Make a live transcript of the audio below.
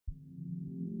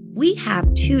We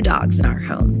have 2 dogs in our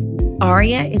home.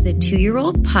 Aria is a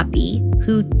 2-year-old puppy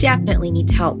who definitely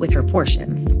needs help with her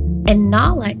portions. And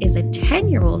Nala is a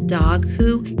 10-year-old dog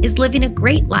who is living a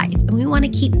great life, and we want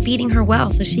to keep feeding her well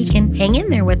so she can hang in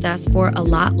there with us for a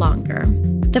lot longer.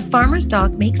 The farmer's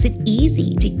dog makes it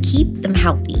easy to keep them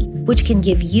healthy, which can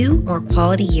give you more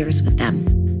quality years with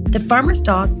them. The farmer's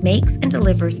dog makes and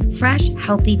delivers fresh,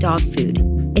 healthy dog food.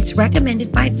 It's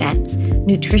recommended by vets,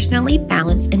 nutritionally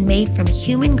balanced and made from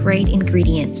human-grade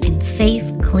ingredients in safe,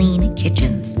 clean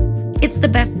kitchens. It's the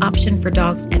best option for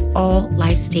dogs at all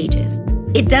life stages.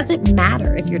 It doesn't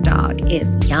matter if your dog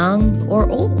is young or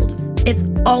old. It's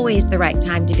always the right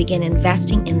time to begin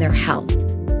investing in their health,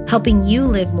 helping you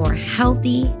live more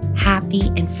healthy,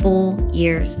 happy, and full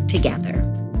years together.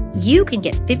 You can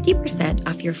get 50%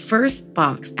 off your first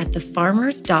box at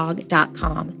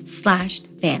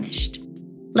thefarmersdog.com/vanished.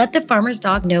 Let the farmer's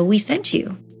dog know we sent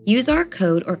you. Use our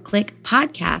code or click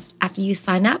podcast after you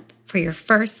sign up for your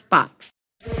first box.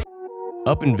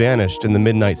 Up and Vanished in the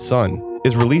Midnight Sun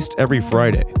is released every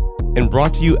Friday and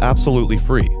brought to you absolutely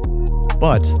free.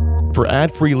 But for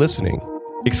ad-free listening,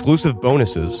 exclusive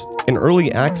bonuses, and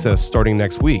early access starting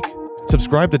next week,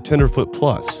 subscribe to Tenderfoot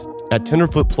Plus at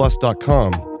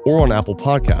tenderfootplus.com or on Apple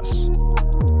Podcasts.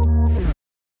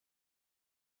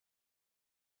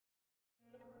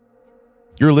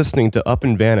 You're listening to Up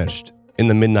and Vanished in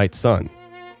the Midnight Sun,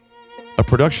 a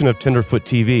production of Tenderfoot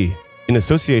TV in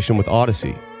association with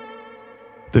Odyssey.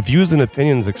 The views and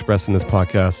opinions expressed in this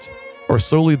podcast are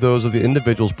solely those of the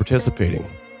individuals participating.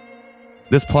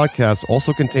 This podcast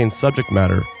also contains subject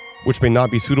matter which may not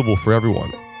be suitable for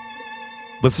everyone.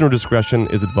 Listener discretion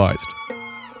is advised.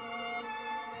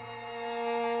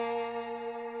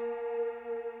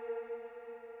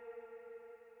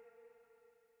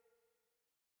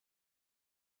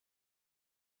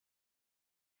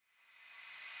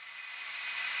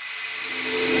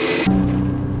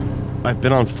 I've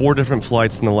been on 4 different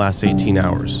flights in the last 18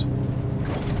 hours.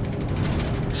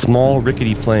 Small,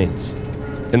 rickety planes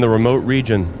in the remote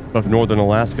region of northern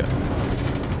Alaska.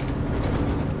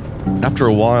 After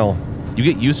a while, you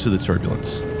get used to the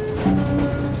turbulence.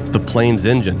 The plane's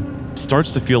engine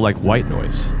starts to feel like white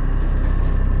noise.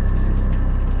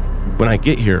 When I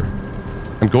get here,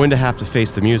 I'm going to have to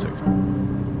face the music.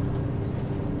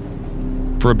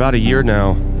 For about a year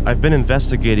now, I've been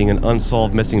investigating an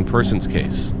unsolved missing persons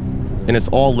case. And it's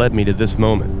all led me to this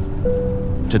moment,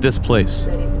 to this place,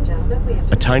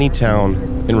 a tiny town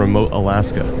in remote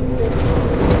Alaska.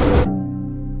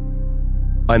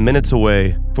 I'm minutes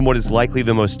away from what is likely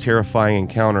the most terrifying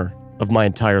encounter of my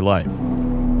entire life.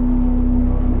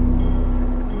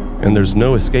 And there's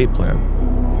no escape plan,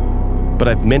 but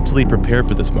I've mentally prepared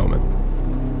for this moment.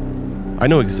 I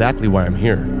know exactly why I'm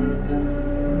here.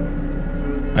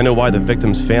 I know why the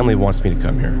victim's family wants me to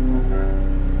come here.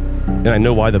 And I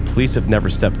know why the police have never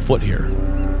stepped foot here.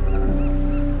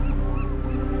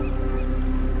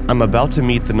 I'm about to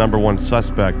meet the number 1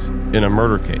 suspect in a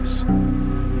murder case.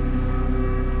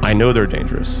 I know they're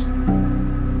dangerous.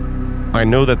 I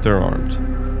know that they're armed.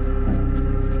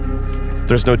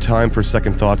 There's no time for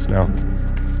second thoughts now.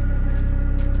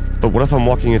 But what if I'm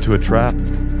walking into a trap?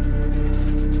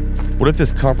 What if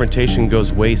this confrontation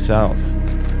goes way south?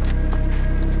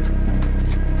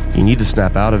 You need to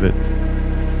snap out of it.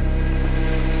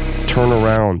 Turn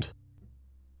around.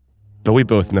 But we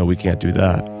both know we can't do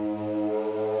that.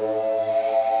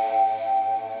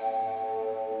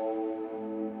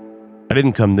 I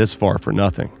didn't come this far for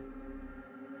nothing.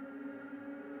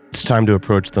 It's time to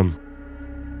approach them.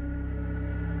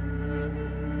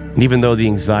 And even though the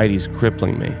anxiety is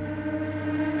crippling me,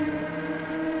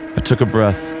 I took a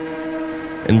breath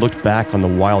and looked back on the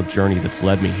wild journey that's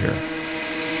led me here.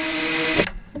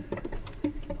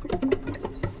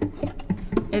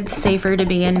 It's safer to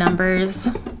be in numbers.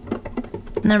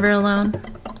 Never alone.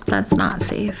 That's not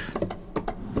safe.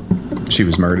 She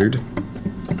was murdered,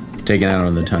 taken out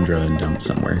on the tundra and dumped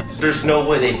somewhere. There's no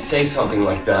way they'd say something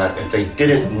like that if they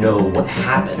didn't know what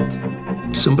happened.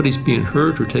 Somebody's being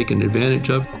hurt or taken advantage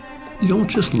of. You don't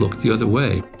just look the other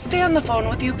way. Stay on the phone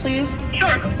with you, please.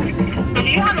 Sure. Do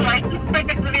you have a license plate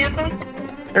next to the vehicle?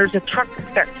 There's a truck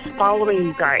that's following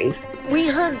you guys. We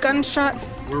heard gunshots.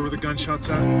 Where were the gunshots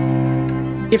at?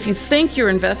 If you think you're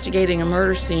investigating a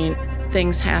murder scene,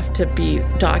 things have to be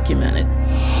documented.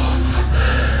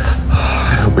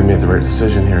 I hope we made the right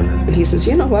decision here. And he says,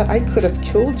 you know what, I could have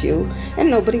killed you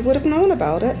and nobody would have known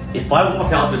about it. If I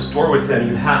walk out this door with them,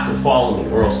 you have to follow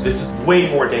me, or else this is way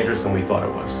more dangerous than we thought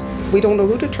it was. We don't know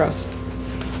who to trust.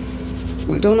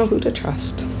 We don't know who to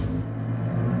trust.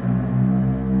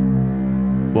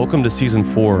 Welcome to Season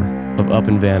 4 of Up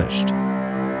and Vanished.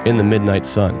 in the Midnight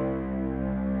Sun.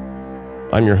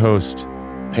 I'm your host,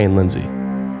 Payne Lindsay.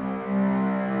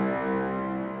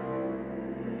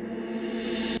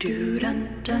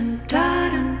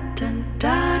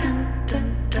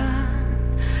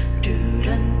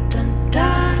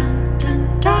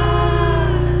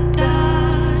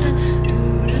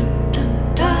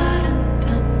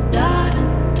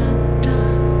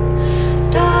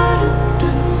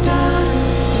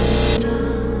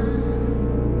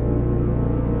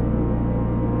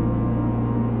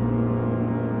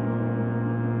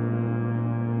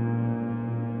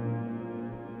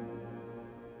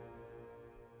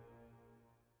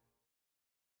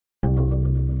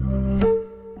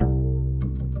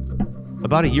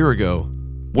 About a year ago,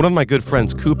 one of my good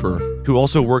friends, Cooper, who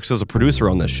also works as a producer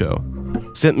on this show,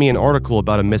 sent me an article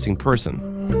about a missing person.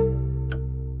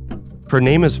 Her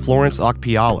name is Florence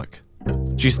Okpialek.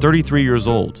 She's 33 years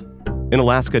old, an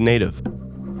Alaska native,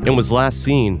 and was last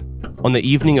seen on the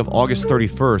evening of August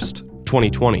 31st,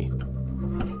 2020.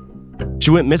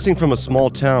 She went missing from a small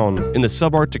town in the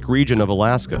subarctic region of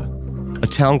Alaska, a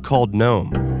town called Nome.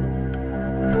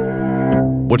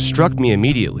 What struck me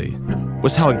immediately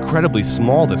was how incredibly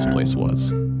small this place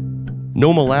was.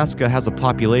 Nome, Alaska has a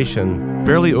population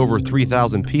barely over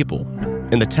 3,000 people,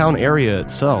 and the town area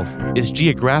itself is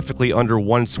geographically under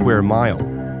 1 square mile,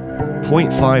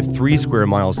 0.53 square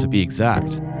miles to be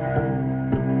exact.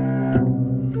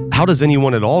 How does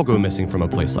anyone at all go missing from a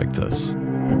place like this?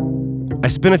 I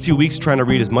spent a few weeks trying to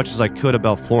read as much as I could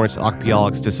about Florence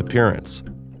Okpialek's disappearance.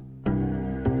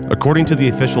 According to the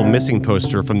official missing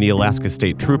poster from the Alaska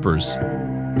State Troopers,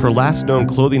 her last known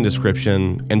clothing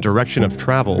description and direction of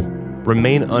travel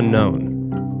remain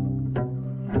unknown.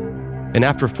 And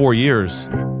after 4 years,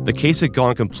 the case had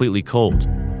gone completely cold.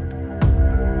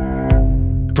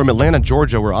 From Atlanta,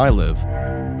 Georgia, where I live,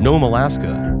 Nome,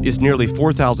 Alaska, is nearly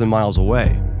 4,000 miles away.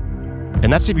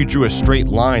 And that's if you drew a straight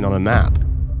line on a map.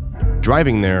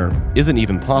 Driving there isn't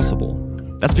even possible.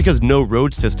 That's because no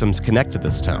road systems connect to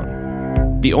this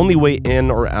town. The only way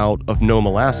in or out of Nome,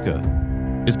 Alaska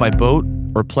is by boat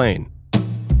or plane.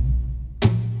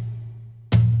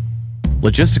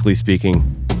 Logistically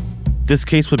speaking, this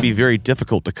case would be very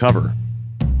difficult to cover.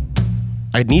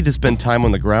 I'd need to spend time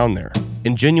on the ground there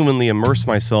and genuinely immerse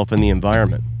myself in the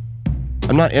environment.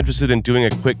 I'm not interested in doing a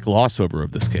quick gloss over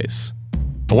of this case.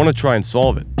 I want to try and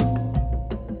solve it.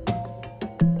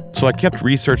 So I kept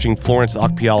researching Florence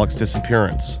Okpialek's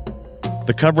disappearance.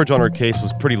 The coverage on her case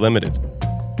was pretty limited,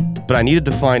 but I needed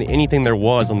to find anything there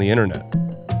was on the internet.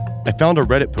 I found a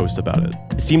Reddit post about it.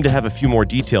 It seemed to have a few more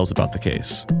details about the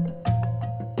case.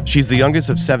 She's the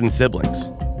youngest of 7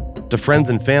 siblings. To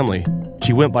friends and family,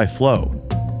 she went by Flo.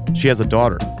 She has a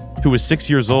daughter, who was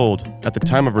 6 years old at the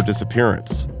time of her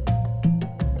disappearance.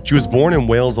 She was born in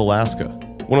Wales, Alaska,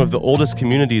 one of the oldest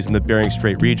communities in the Bering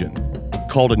Strait region,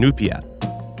 called Inupiat.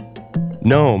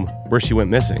 Nome, where she went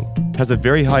missing, has a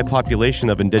very high population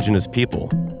of indigenous people,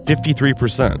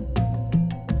 53%.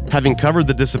 Having covered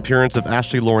the disappearance of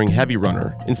Ashley Loring Heavy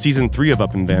Runner in Season 3 of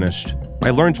Up and Vanished,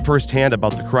 I learned firsthand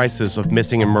about the crisis of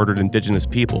missing and murdered indigenous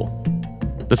people.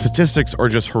 The statistics are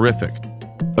just horrific.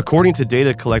 According to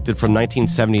data collected from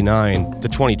 1979 to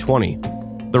 2020,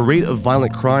 the rate of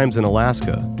violent crimes in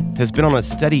Alaska has been on a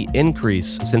steady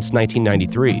increase since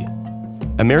 1993.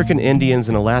 American Indians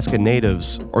and Alaska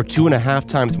Natives are 2.5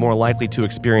 times more likely to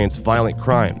experience violent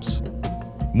crimes.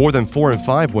 More than 4 in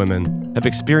 5 women have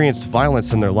experienced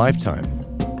violence in their lifetime,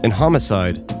 and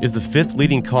homicide is the 5th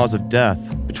leading cause of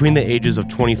death between the ages of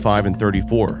 25 and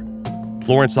 34.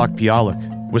 Florence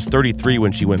Okpialek was 33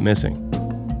 when she went missing.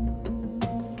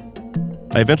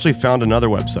 I eventually found another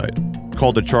website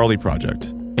called the Charlie Project,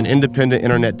 an independent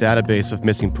internet database of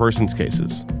missing persons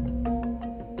cases.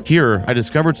 Here, I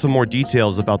discovered some more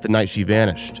details about the night she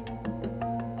vanished.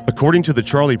 According to the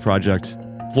Charlie Project,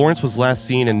 Florence was last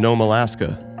seen in Nome,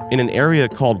 Alaska, in an area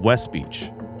called West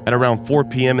Beach, at around 4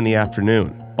 p.m. in the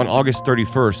afternoon on August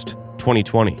 31st,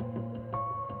 2020.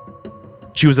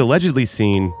 She was allegedly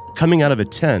seen coming out of a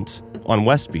tent on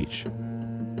West Beach,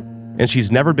 and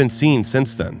she's never been seen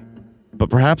since then. But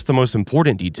perhaps the most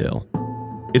important detail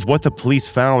is what the police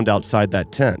found outside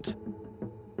that tent.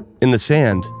 In the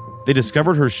sand, they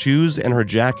discovered her shoes and her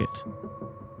jacket.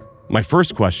 My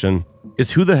first question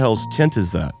is, who the hell's tent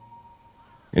is that?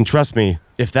 And trust me,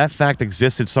 if that fact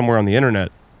existed somewhere on the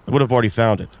internet, I would have already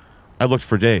found it. I looked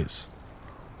for days.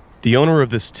 The owner of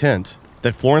this tent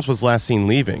that Florence was last seen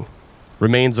leaving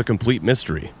remains a complete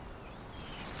mystery.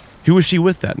 Who was she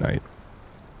with that night?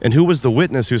 And who was the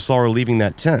witness who saw her leaving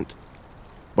that tent?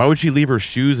 Why would she leave her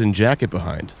shoes and jacket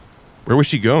behind? Where was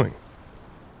she going?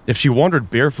 If she wandered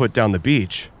barefoot down the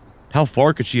beach, how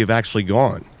far could she have actually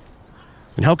gone?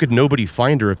 And how could nobody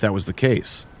find her if that was the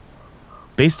case?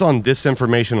 Based on this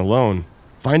information alone,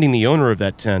 finding the owner of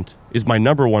that tent is my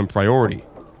number one priority.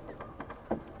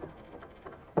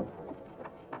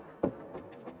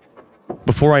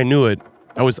 Before I knew it,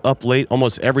 I was up late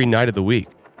almost every night of the week,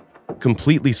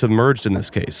 completely submerged in this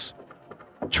case,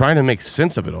 trying to make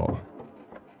sense of it all.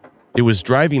 It was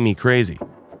driving me crazy.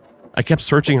 I kept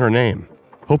searching her name,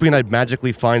 hoping I'd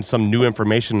magically find some new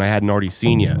information I hadn't already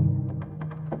seen yet.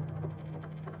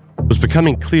 It was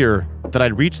becoming clear that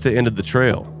I'd reached the end of the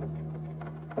trail.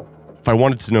 If I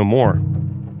wanted to know more,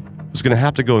 I was going to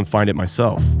have to go and find it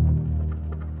myself.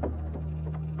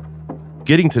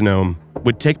 Getting to Nome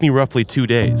would take me roughly 2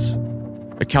 days,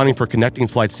 accounting for connecting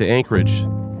flights to Anchorage,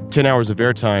 10 hours of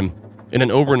airtime, and an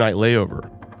overnight layover.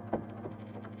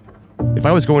 If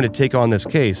I was going to take on this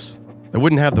case, I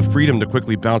wouldn't have the freedom to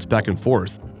quickly bounce back and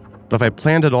forth, but if I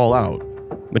planned it all out,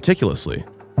 meticulously,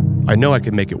 I know I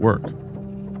could make it work.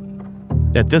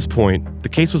 At this point, the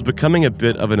case was becoming a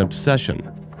bit of an obsession,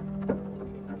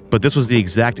 but this was the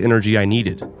exact energy I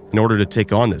needed in order to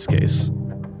take on this case.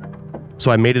 So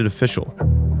I made it official.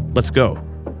 Let's go.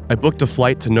 I booked a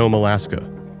flight to Nome, Alaska,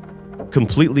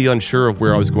 completely unsure of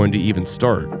where I was going to even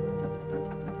start.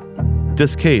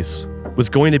 This case was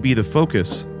going to be the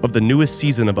focus of the newest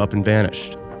season of Up and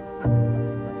Vanished.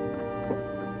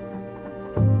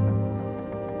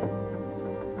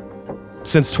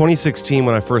 Since 2016,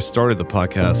 when I first started the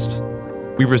podcast,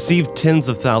 we've received tens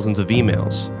of thousands of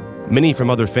emails, many from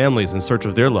other families in search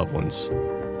of their loved ones.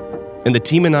 And the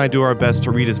team and I do our best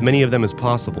to read as many of them as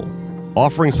possible,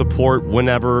 offering support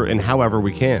whenever and however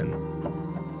we can.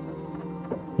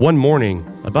 One morning,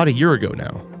 about a year ago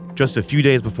now, just a few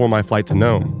days before my flight to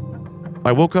Nome,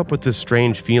 I woke up with this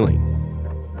strange feeling.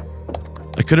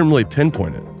 I couldn't really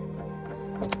pinpoint it.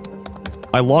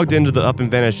 I logged into the Up and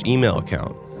Vanished email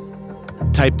account,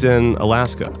 typed in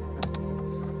Alaska.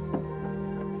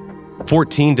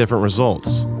 14 different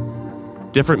results.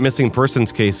 Different missing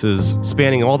persons cases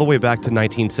spanning all the way back to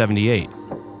 1978.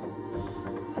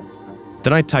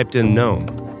 Then I typed in Nome.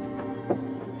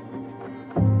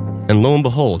 And lo and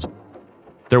behold,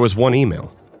 there was one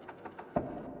email.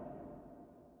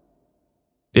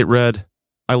 It read,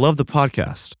 "I love the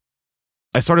podcast.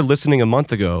 I started listening a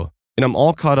month ago, and I'm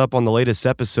all caught up on the latest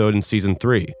episode in season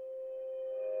 3.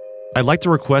 I'd like to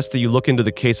request that you look into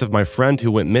the case of my friend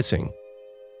who went missing.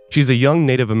 She's a young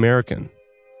Native American.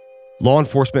 Law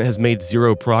enforcement has made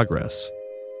zero progress.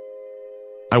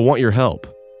 I want your help.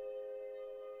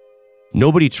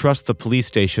 Nobody trusts the police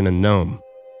station in Nome.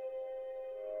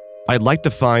 I'd like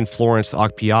to find Florence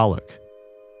Okpialuk.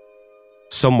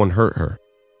 Someone hurt her."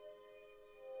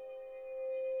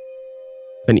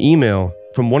 An email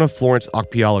from one of Florence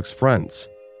Okpialuk's friends,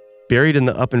 buried in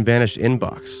the Up and Vanished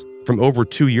inbox from over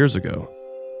 2 years ago.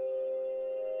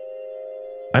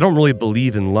 I don't really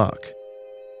believe in luck,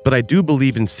 but I do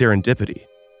believe in serendipity.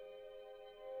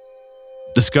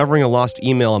 Discovering a lost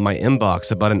email in my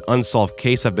inbox about an unsolved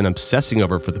case I've been obsessing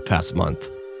over for the past month.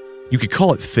 You could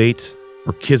call it fate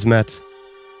or kismet,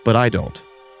 but I don't.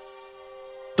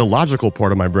 The logical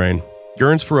part of my brain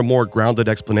yearns for a more grounded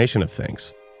explanation of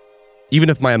things, even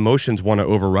if my emotions want to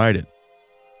override it.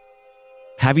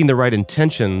 Having the right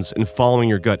intentions and following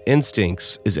your gut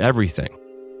instincts is everything.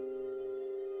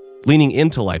 Leaning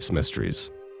into life's mysteries,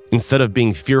 instead of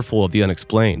being fearful of the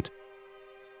unexplained.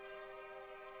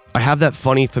 I have that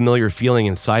funny, familiar feeling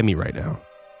inside me right now.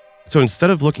 So instead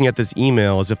of looking at this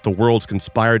email as if the world's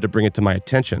conspired to bring it to my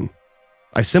attention,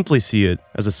 I simply see it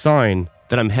as a sign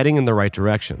that I'm heading in the right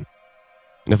direction.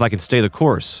 And if I can stay the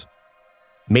course,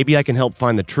 maybe I can help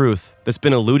find the truth that's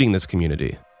been eluding this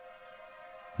community.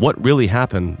 What really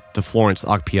happened to Florence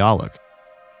Okpialuk?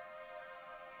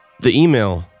 The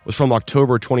email was from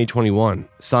October 2021,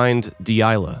 signed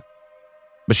Delilah,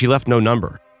 but she left no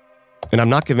number, and I'm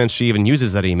not convinced she even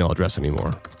uses that email address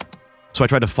anymore. So I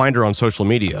tried to find her on social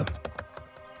media.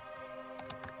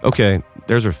 Okay,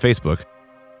 there's her Facebook,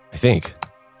 I think.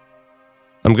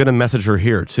 I'm gonna message her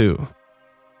here too.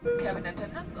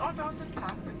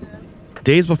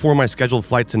 Days before my scheduled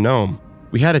flight to Nome,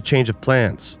 we had a change of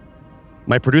plans.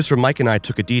 My producer Mike and I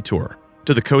took a detour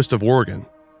to the coast of Oregon,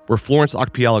 where Florence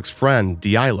Okpialuk's friend,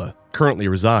 Delilah, currently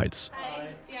resides. Hi,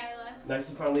 Delilah. Nice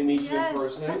to finally meet you in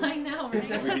person. I know, right?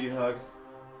 Give you a hug.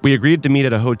 We agreed to meet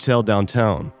at a hotel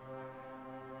downtown.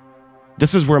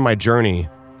 This is where my journey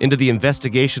into the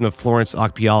investigation of Florence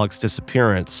Okpialuk's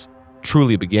disappearance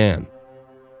truly began.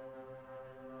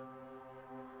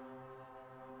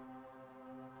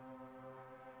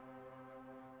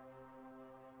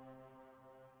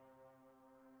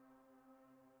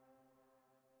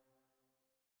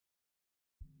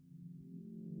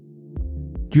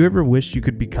 Do you ever wish you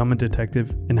could become a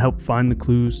detective and help find the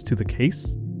clues to the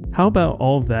case? How about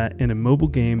all of that in a mobile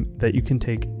game that you can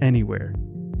take anywhere?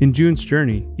 In June's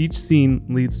Journey, each scene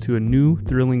leads to a new,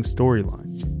 thrilling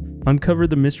storyline. Uncover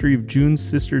the mystery of June's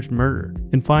sister's murder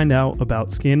and find out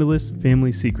about scandalous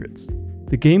family secrets.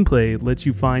 The gameplay lets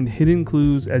you find hidden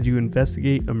clues as you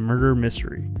investigate a murder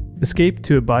mystery. Escape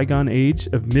to a bygone age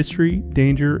of mystery,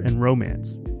 danger, and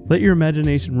romance. Let your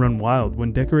imagination run wild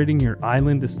when decorating your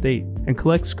island estate and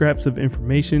collect scraps of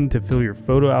information to fill your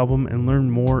photo album and learn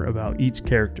more about each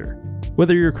character.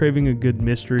 Whether you're craving a good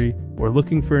mystery or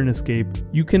looking for an escape,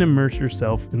 you can immerse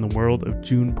yourself in the world of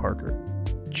June Parker.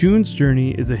 June's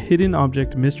Journey is a hidden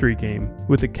object mystery game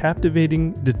with a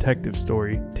captivating detective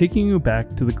story taking you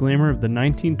back to the glamour of the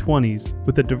 1920s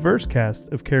with a diverse cast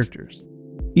of characters.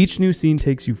 Each new scene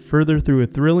takes you further through a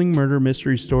thrilling murder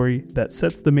mystery story that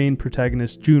sets the main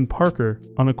protagonist, June Parker,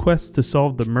 on a quest to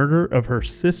solve the murder of her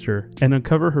sister and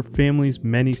uncover her family's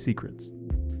many secrets.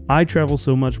 I travel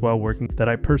so much while working that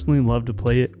I personally love to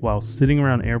play it while sitting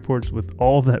around airports with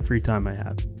all of that free time I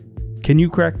have. Can you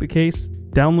crack the case?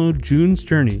 Download June's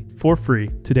Journey for free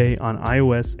today on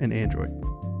iOS and Android.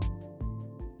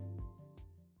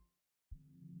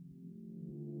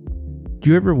 Do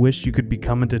you ever wish you could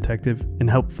become a detective and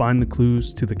help find the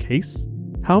clues to the case?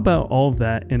 How about all of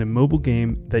that in a mobile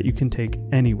game that you can take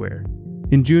anywhere?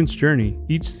 In June's Journey,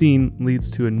 each scene leads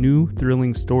to a new,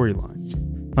 thrilling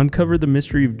storyline. Uncover the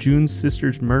mystery of June's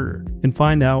sister's murder and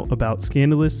find out about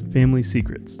scandalous family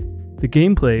secrets. The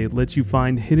gameplay lets you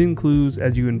find hidden clues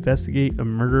as you investigate a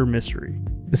murder mystery.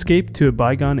 Escape to a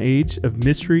bygone age of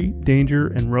mystery, danger,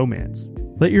 and romance.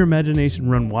 Let your imagination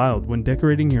run wild when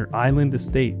decorating your island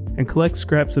estate and collect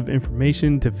scraps of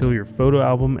information to fill your photo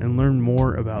album and learn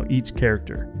more about each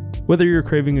character. Whether you're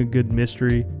craving a good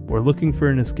mystery or looking for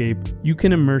an escape, you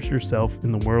can immerse yourself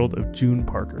in the world of June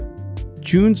Parker.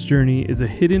 June's Journey is a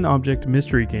hidden object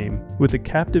mystery game with a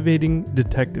captivating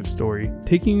detective story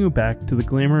taking you back to the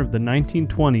glamour of the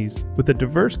 1920s with a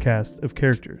diverse cast of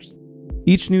characters.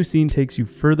 Each new scene takes you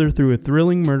further through a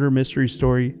thrilling murder mystery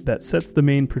story that sets the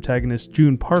main protagonist,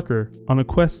 June Parker, on a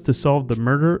quest to solve the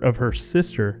murder of her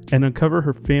sister and uncover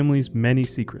her family's many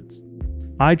secrets.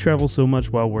 I travel so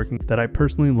much while working that I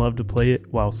personally love to play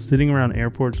it while sitting around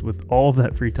airports with all of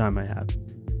that free time I have.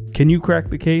 Can you crack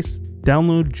the case?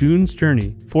 Download June's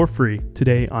Journey for free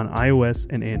today on iOS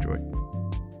and Android.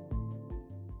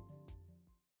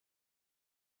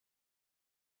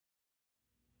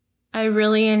 I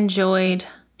really enjoyed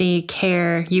the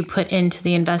care you put into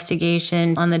the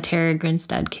investigation on the Tara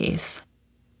Grinstead case.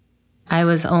 I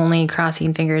was only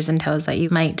crossing fingers and toes that you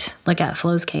might look at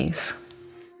Flo's case.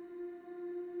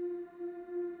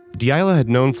 Deila had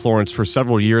known Florence for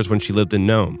several years when she lived in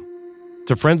Nome.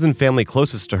 To friends and family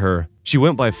closest to her, she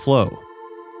went by Flo.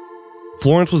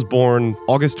 Florence was born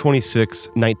August 26,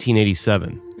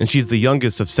 1987, and she's the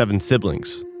youngest of 7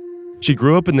 siblings. She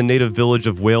grew up in the native village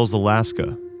of Wales,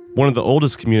 Alaska, one of the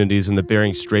oldest communities in the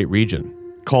Bering Strait region,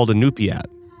 called Inupiat.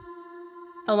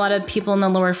 A lot of people in the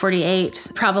lower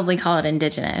 48 probably call it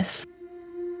indigenous.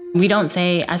 We don't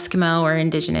say Eskimo or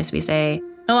indigenous, we say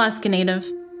Alaska Native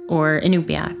or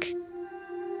Inupiaq.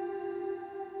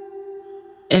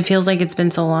 It feels like it's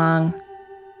been so long.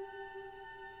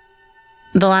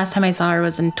 The last time I saw her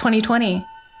was in 2020.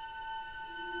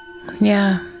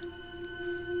 Yeah.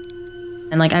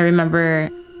 And I remember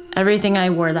everything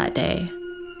I wore that day.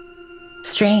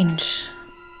 Strange.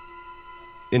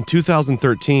 In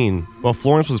 2013, while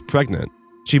Florence was pregnant,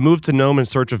 she moved to Nome in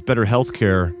search of better health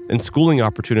care and schooling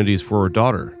opportunities for her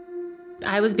daughter.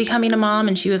 I was becoming a mom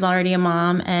and she was already a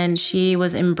mom, and she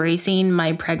was embracing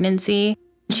my pregnancy.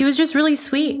 She was just really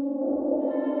sweet.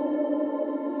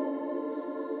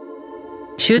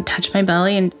 She would touch my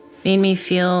belly and made me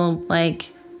feel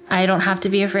like I don't have to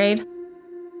be afraid.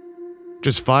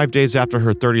 Just 5 days after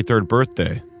her 33rd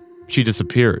birthday, she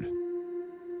disappeared.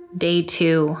 Day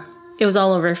 2, it was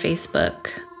all over Facebook.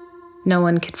 No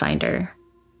one could find her.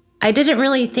 I didn't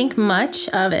really think much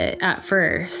of it at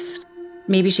first.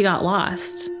 Maybe she got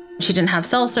lost. She didn't have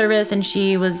cell service and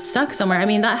she was stuck somewhere. I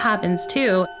mean, that happens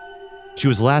too. She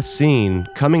was last seen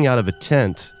coming out of a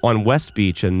tent on West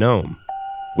Beach in Nome.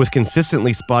 With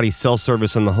consistently spotty cell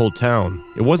service in the whole town,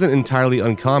 it wasn't entirely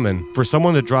uncommon for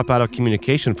someone to drop out of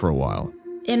communication for a while.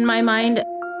 In my mind,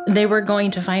 they were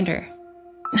going to find her.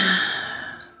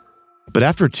 But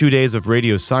after 2 days of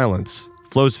radio silence,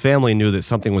 Flo's family knew that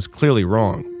something was clearly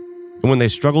wrong. And when they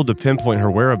struggled to pinpoint her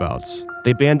whereabouts,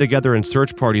 they band together in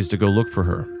search parties to go look for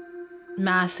her.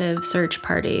 Massive search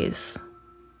parties.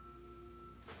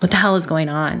 What the hell is going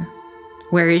on?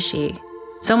 Where is she?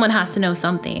 Someone has to know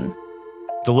something.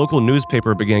 the local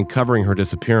newspaper began covering her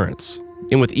disappearance,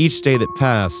 and with each day that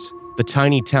passed, the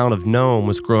tiny town of Nome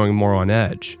was growing more on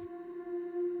edge.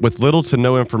 With little to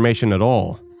no information at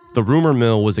all, the rumor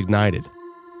mill was ignited.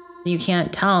 You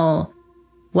can't tell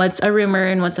what's a rumor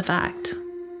and what's a fact.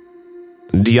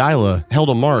 Delilah held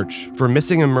a march for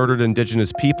missing and murdered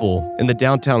Indigenous people in the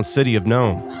downtown city of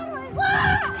Nome.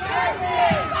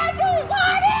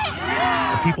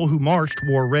 The people who marched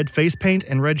wore red face paint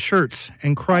and red shirts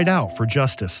and cried out for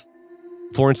justice.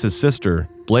 Florence's sister,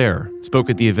 Blair, spoke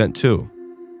at the event too.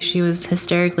 She was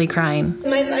hysterically crying.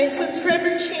 My life was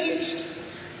forever changed.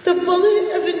 The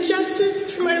bullet of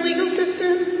injustice from our legal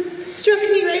system struck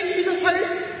me right through the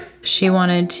heart. She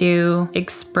wanted to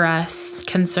express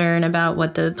concern about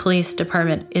what the police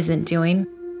department isn't doing.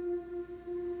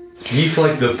 Do you feel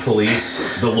like the police,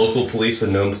 the local police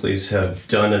and Nome police, have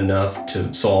done enough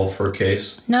to solve her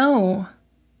case? No.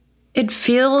 It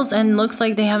feels and looks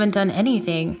like they haven't done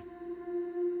anything.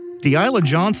 Delilah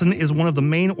Johnson is one of the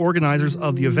main organizers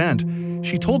of the event.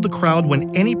 She told the crowd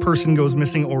when any person goes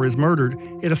missing or is murdered,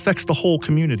 it affects the whole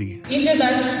community. Each of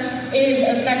us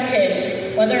is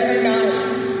affected, whether or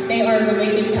not they are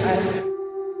related to us.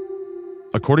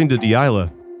 According to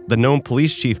Delilah, the Nome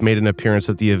police chief made an appearance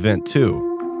at the event too.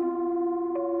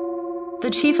 The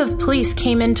chief of police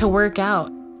came in to work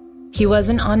out. He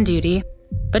wasn't on duty,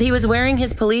 but he was wearing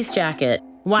his police jacket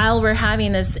while we're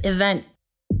having this event.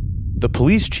 The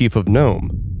police chief of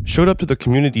Nome showed up to the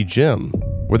community gym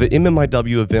where the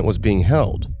MMIW event was being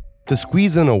held to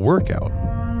squeeze in a workout.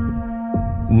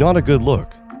 Not a good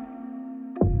look.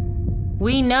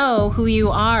 We know who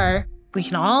you are. We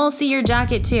can all see your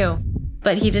jacket too.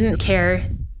 But he didn't care.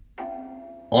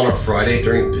 On a Friday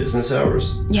during business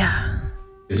hours? Yeah.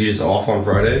 Is he just off on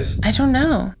Fridays? I don't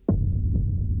know.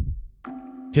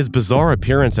 His bizarre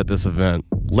appearance at this event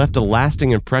left a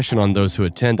lasting impression on those who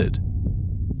attended.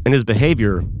 And his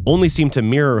behavior only seemed to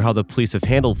mirror how the police have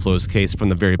handled Flo's case from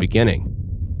the very beginning,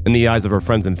 in the eyes of her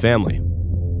friends and family.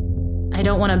 I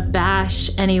don't want to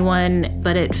bash anyone,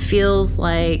 but it feels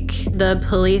like the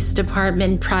police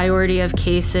department priority of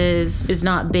cases is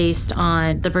not based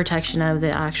on the protection of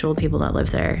the actual people that live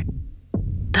there.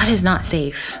 That is not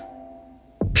safe.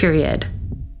 Period.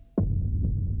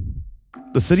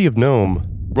 The city of Nome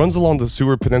runs along the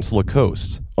Seward Peninsula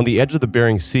coast on the edge of the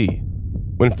Bering Sea.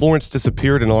 When Florence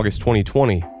disappeared in August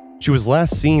 2020, she was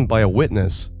last seen by a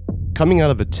witness coming out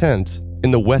of a tent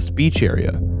in the West Beach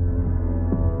area.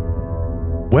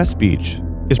 West Beach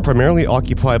is primarily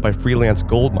occupied by freelance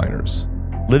gold miners,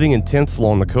 living in tents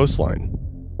along the coastline.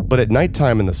 But at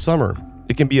nighttime in the summer,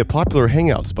 it can be a popular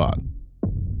hangout spot.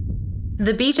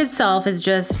 The beach itself is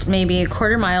just maybe a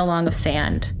quarter mile long of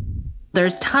sand.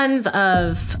 There's tons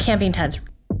of camping tents.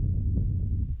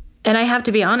 And I have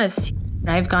to be honest,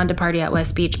 I've gone to party at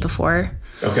West Beach before.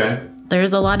 Okay.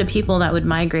 There's a lot of people that would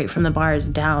migrate from the bars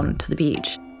down to the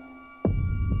beach.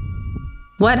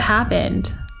 What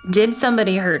happened? Did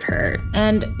somebody hurt her?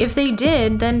 And if they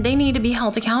did, then they need to be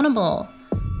held accountable.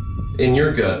 In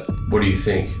your gut, what do you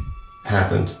think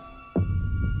happened?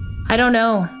 I don't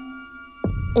know.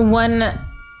 One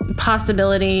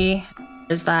possibility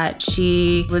is that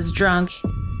she was drunk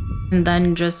and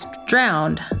then just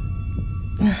drowned.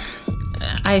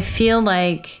 I feel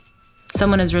like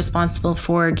someone is responsible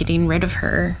for getting rid of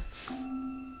her.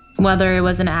 Whether it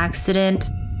was an accident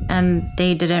and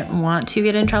they didn't want to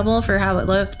get in trouble for how it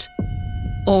looked,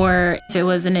 or if it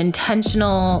was an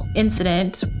intentional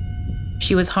incident,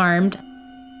 she was harmed,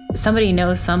 somebody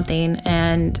knows something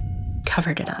and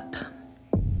covered it up.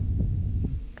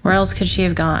 Where else could she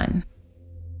have gone?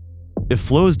 If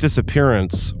Flo's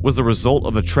disappearance was the result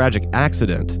of a tragic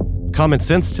accident, common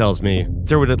sense tells me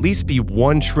there would at least be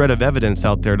one shred of evidence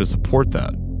out there to support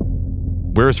that.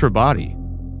 Where's her body?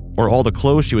 Or all the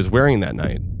clothes she was wearing that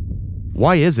night?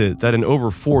 Why is it that in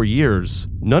over 4 years,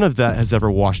 none of that has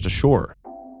ever washed ashore?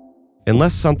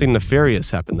 Unless something nefarious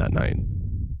happened that night.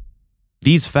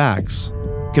 These facts,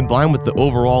 combined with the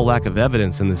overall lack of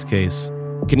evidence in this case,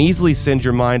 can easily send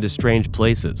your mind to strange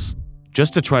places,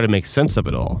 just to try to make sense of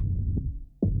it all.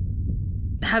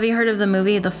 Have you heard of the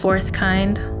movie The Fourth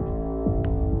Kind?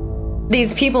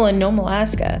 These people in Nome,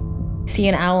 Alaska, see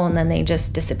an owl and then they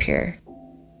just disappear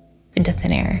into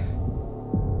thin air.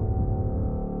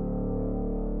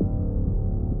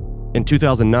 In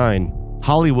 2009,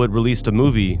 Hollywood released a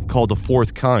movie called The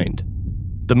Fourth Kind.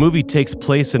 The movie takes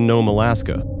place in Nome,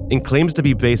 Alaska, and claims to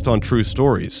be based on true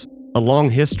stories, a long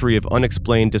history of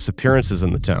unexplained disappearances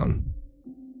in the town.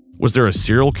 Was there a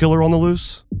serial killer on the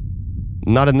loose?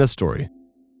 Not in this story.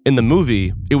 In the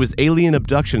movie, it was alien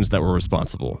abductions that were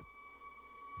responsible.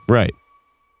 Right.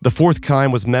 The Fourth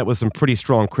Kind was met with some pretty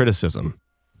strong criticism,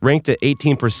 Ranked at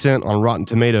 18% on Rotten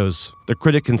Tomatoes, the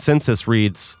critic consensus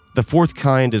reads, "The fourth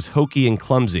kind is hokey and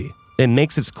clumsy, and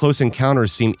makes its close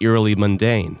encounters seem eerily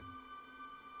mundane."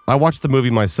 I watched the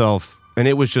movie myself, and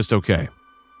it was just okay.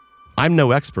 I'm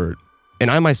no expert,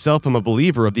 and I myself am a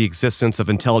believer of the existence of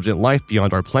intelligent life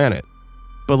beyond our planet.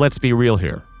 But let's be real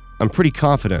here. I'm pretty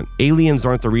confident aliens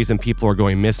aren't the reason people are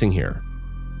going missing here.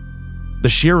 The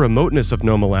sheer remoteness of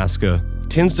Nome, Alaska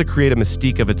tends to create a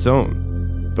mystique of its own.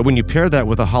 But when you pair that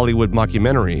with a Hollywood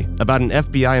mockumentary about an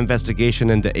FBI investigation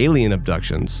into alien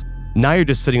abductions, now you're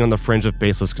just sitting on the fringe of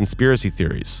baseless conspiracy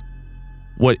theories.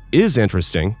 What is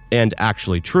interesting, and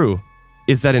actually true,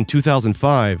 is that in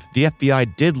 2005, the FBI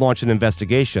did launch an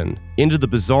investigation into the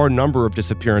bizarre number of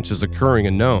disappearances occurring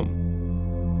in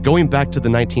Nome. Going back to the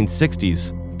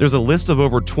 1960s, there's a list of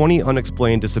over 20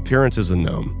 unexplained disappearances in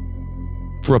Nome.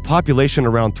 For a population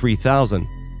around 3,000,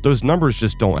 those numbers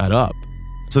just don't add up.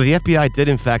 So the FBI did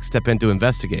in fact step in to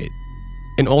investigate,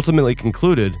 and ultimately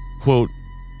concluded, quote,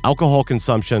 alcohol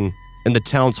consumption and the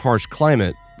town's harsh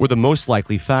climate were the most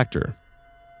likely factor.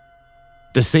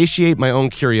 To satiate my own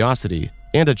curiosity,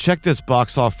 and to check this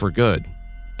box off for good,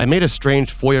 I made a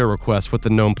strange FOIA request with the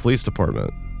Nome Police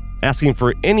Department, asking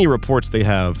for any reports they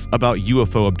have about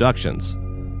UFO abductions.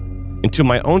 And to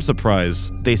my own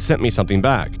surprise, they sent me something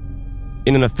back.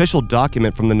 In an official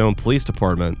document from the Nome Police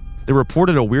Department, they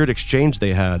reported a weird exchange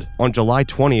they had on July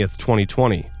 20th,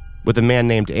 2020, with a man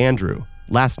named Andrew,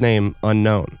 last name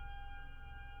unknown.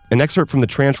 An excerpt from the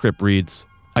transcript reads,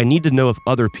 "I need to know if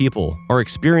other people are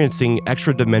experiencing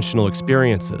extra-dimensional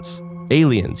experiences.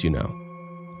 Aliens, you know.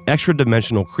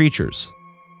 Extra-dimensional creatures.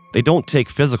 They don't take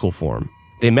physical form.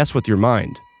 They mess with your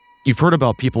mind. You've heard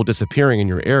about people disappearing in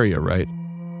your area, right?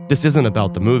 This isn't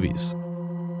about the movies.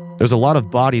 There's a lot of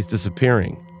bodies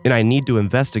disappearing, and I need to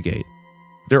investigate.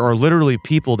 There are literally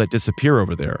people that disappear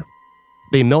over there.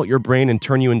 They melt your brain and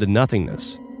turn you into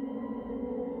nothingness."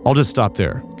 I'll just stop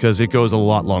there, because it goes a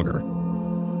lot longer.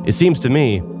 It seems to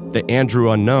me that Andrew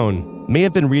Unknown may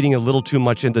have been reading a little too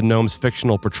much into Nome's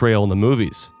fictional portrayal in the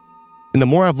movies. And the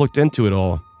more I've looked into it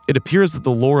all, it appears that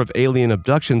the lore of alien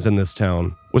abductions in this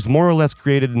town was more or less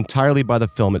created entirely by the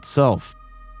film itself.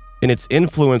 And its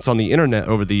influence on the internet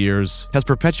over the years has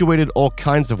perpetuated all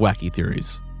kinds of wacky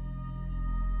theories.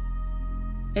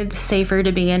 It's safer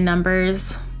to be in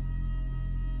numbers.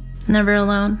 Never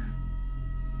alone.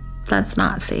 That's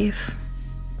not safe.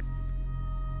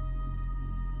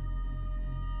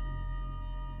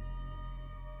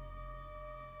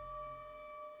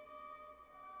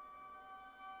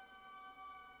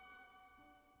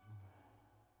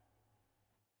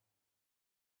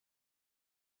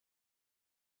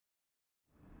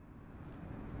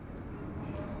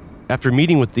 After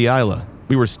meeting with Delilah,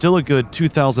 we were still a good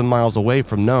 2,000 miles away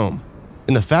from Nome,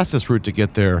 and the fastest route to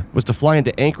get there was to fly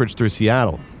into Anchorage through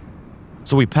Seattle.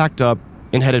 So we packed up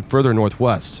and headed further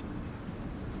northwest.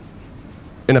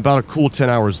 And about a cool 10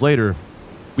 hours later,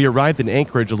 we arrived in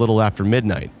Anchorage a little after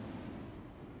midnight.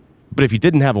 But if you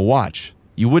didn't have a watch,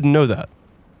 you wouldn't know that.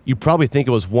 You'd probably think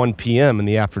it was 1 p.m. in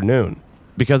the afternoon,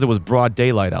 because it was broad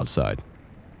daylight outside.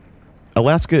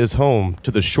 Alaska is home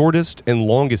to the shortest and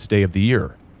longest day of the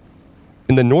year.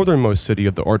 In the northernmost city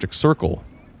of the Arctic Circle,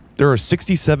 there are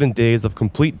 67 days of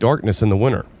complete darkness in the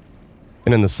winter.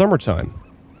 And in the summertime,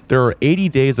 there are 80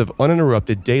 days of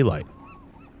uninterrupted daylight.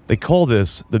 They call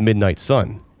this the midnight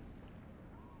sun.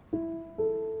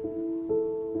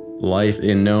 Life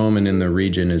in Nome and in the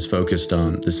region is focused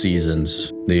on the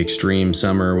seasons. The extreme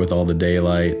summer with all the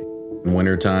daylight.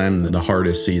 Wintertime, the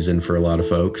hardest season for a lot of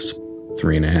folks.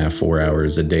 3.5, 4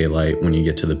 hours of daylight when you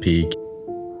get to the peak.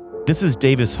 This is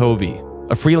Davis Hovey,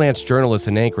 a freelance journalist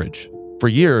in Anchorage. For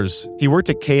years, he worked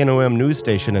at KNOM news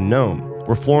station in Nome,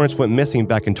 where Florence went missing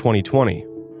back in 2020.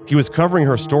 He was covering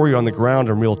her story on the ground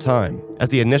in real time as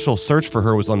the initial search for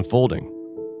her was unfolding.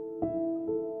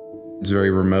 It's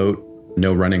very remote,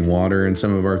 no running water in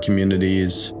some of our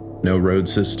communities, no road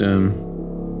system.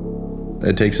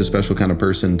 It takes a special kind of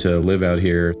person to live out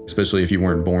here, especially if you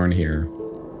weren't born here.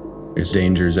 There's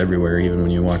dangers everywhere, even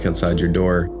when you walk outside your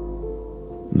door.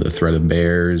 The threat of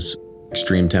bears,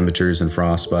 extreme temperatures and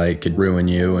frostbite could ruin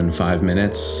you in 5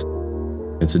 minutes.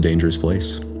 It's a dangerous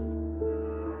place.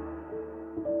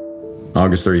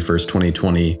 August 31st,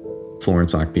 2020,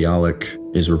 Florence Bialik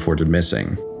is reported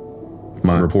missing.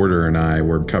 My reporter and I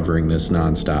were covering this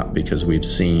nonstop because we've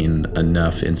seen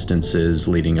enough instances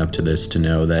leading up to this to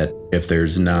know that if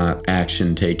there's not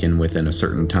action taken within a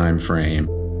certain time frame,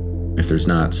 if there's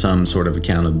not some sort of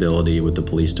accountability with the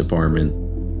police department,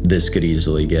 this could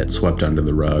easily get swept under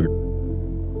the rug.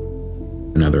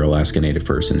 Another Alaska Native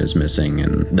person is missing,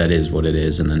 and that is what it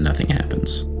is, and then nothing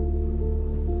happens.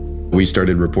 We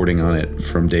started reporting on it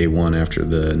from day one after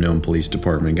the Nome Police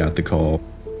Department got the call.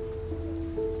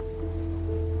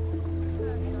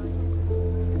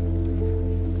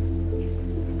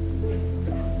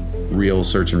 Real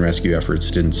search and rescue efforts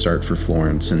didn't start for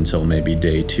Florence until maybe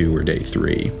day 2 or day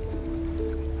 3.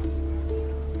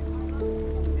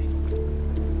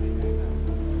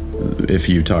 If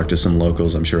you talk to some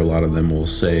locals, I'm sure a lot of them will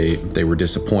say they were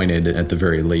disappointed at the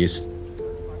very least.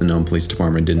 The Nome Police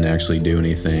Department didn't actually do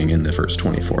anything in the first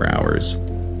 24 hours.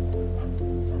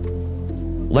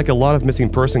 Like a lot of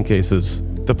missing person cases,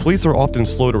 the police are often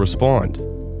slow to respond,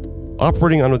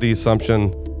 operating under the assumption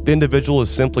the individual is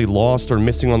simply lost or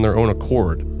missing on their own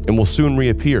accord and will soon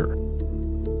reappear.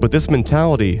 But this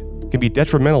mentality can be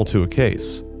detrimental to a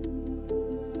case.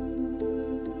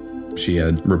 She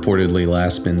had reportedly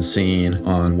last been seen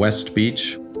on West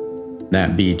Beach.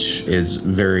 That beach is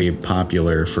very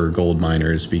popular for gold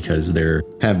miners because there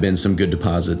have been some good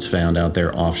deposits found out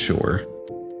there offshore.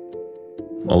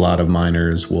 A lot of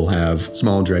miners will have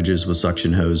small dredges with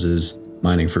suction hoses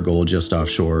mining for gold just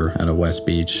offshore at a West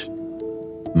Beach.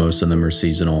 Most of them are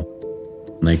seasonal.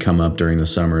 When they come up during the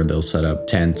summer, they'll set up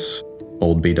tents,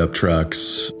 old beat-up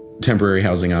trucks, temporary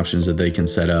housing options that they can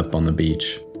set up on the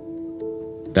beach.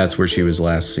 That's where she was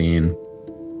last seen.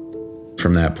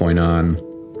 From that point on,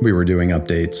 we were doing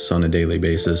updates on a daily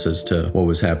basis as to what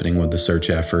was happening with the search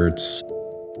efforts.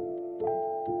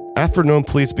 After Nome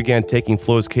police began taking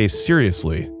Flo's case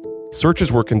seriously,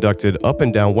 searches were conducted up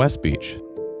and down West Beach.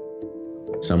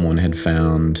 Someone had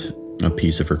found a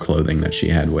piece of her clothing that she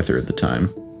had with her at the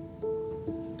time.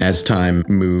 As time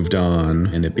moved on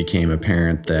and it became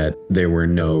apparent that there were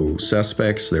no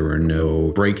suspects, there were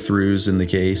no breakthroughs in the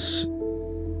case,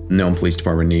 Nome Police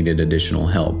Department needed additional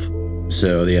help.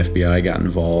 So the FBI got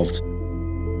involved.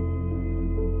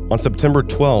 On September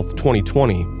 12,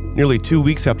 2020, nearly 2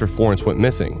 weeks after Florence went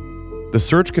missing, the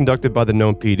search conducted by the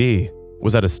Nome PD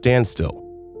was at a standstill,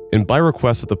 and by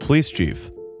request of the police chief,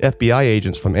 FBI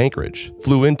agents from Anchorage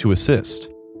flew in to assist.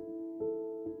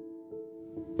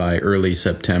 By early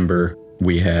September,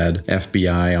 we had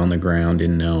FBI on the ground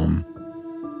in Nome.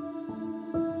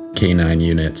 K-9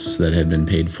 units that had been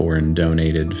paid for and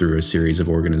donated through a series of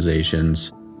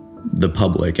organizations. The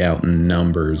public out in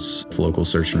numbers, local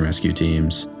search and rescue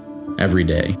teams, every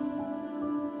day.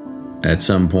 At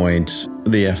some point,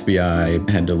 the FBI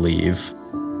had to leave.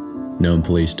 Nome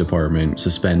Police Department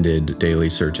suspended daily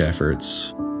search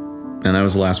efforts. And that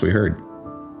was the last we heard.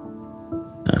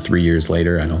 3 years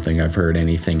later, I don't think I've heard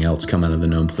anything else come out of the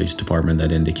Nome Police Department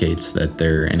that indicates that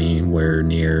they're anywhere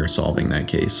near solving that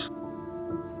case.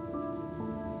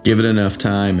 Give it enough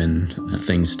time and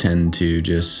things tend to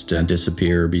just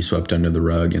disappear or be swept under the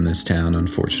rug in this town,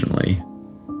 unfortunately.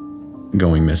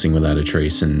 Going missing without a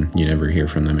trace and you never hear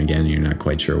from them again, you're not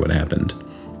quite sure what happened.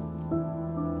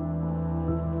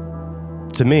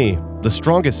 To me, the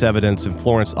strongest evidence in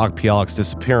Florence Okpiolik's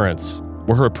disappearance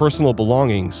were her personal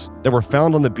belongings that were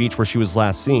found on the beach where she was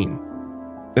last seen.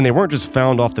 And they weren't just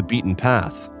found off the beaten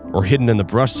path or hidden in the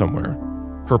brush somewhere.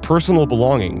 Her personal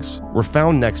belongings were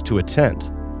found next to a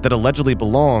tent that allegedly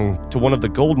belonged to one of the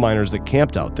gold miners that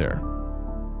camped out there.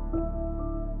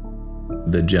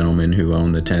 The gentleman who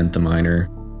owned the tent, the miner,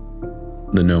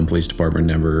 the Nome Police Department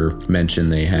never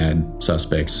mentioned they had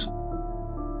suspects.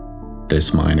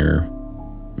 This miner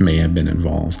may have been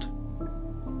involved.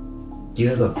 Do you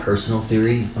have a personal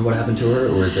theory on what happened to her,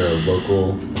 or is there a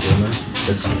local rumor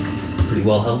that's pretty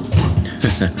well held?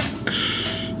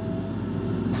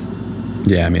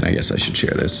 Yeah, I guess I should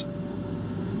share this.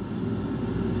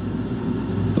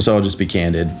 So I'll just be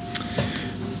candid.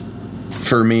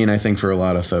 For me, and I think for a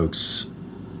lot of folks,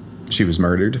 she was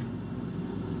murdered,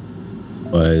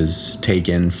 was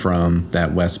taken from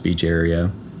that West Beach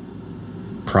area,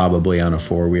 probably on a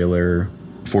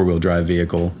four-wheel drive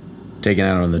vehicle, taken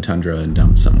out on the tundra and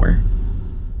dumped somewhere.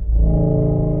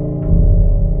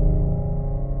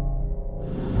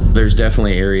 There's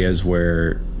definitely areas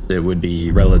where it would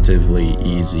be relatively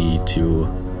easy to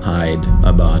hide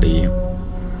a body.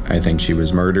 I think she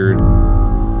was murdered.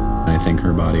 I think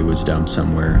her body was dumped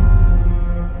somewhere.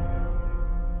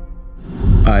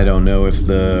 I don't know if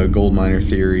the gold miner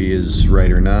theory is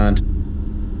right or not,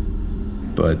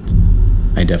 but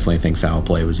I definitely think foul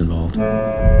play was involved.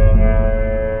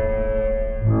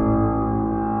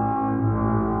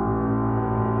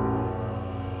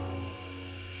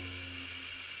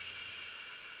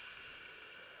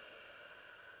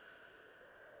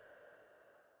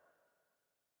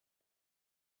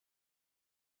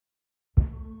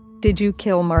 Did you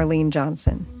kill Marlene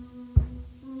Johnson?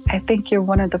 I think you're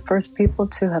one of the first people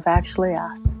to have actually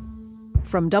asked.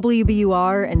 From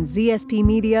WBUR and ZSP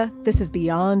Media, this is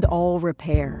Beyond All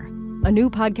Repair, a new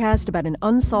podcast about an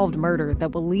unsolved murder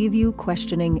that will leave you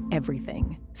questioning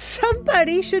everything.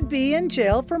 Somebody should be in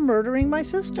jail for murdering my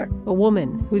sister. A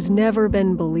woman who's never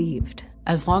been believed.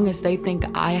 As long as they think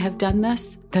I have done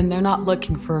this, then they're not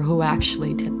looking for who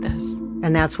actually did this.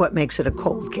 And that's what makes it a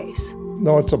cold case.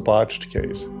 No, it's a botched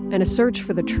case. And a search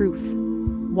for the truth,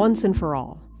 once and for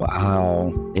all.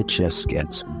 Wow, it just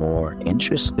gets more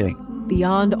interesting.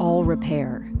 Beyond All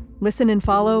Repair. Listen and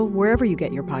follow wherever you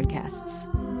get your podcasts.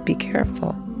 Be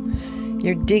careful.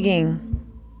 You're digging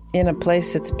in a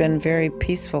place that's been very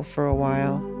peaceful for a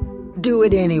while. Do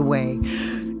it anyway.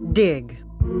 Dig.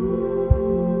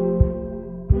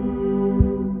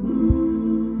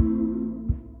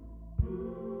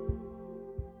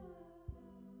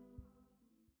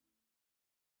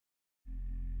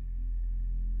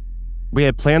 We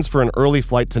had plans for an early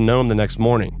flight to Nome the next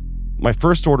morning. My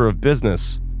first order of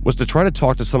business was to try to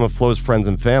talk to some of Flo's friends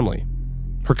and family.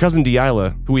 Her cousin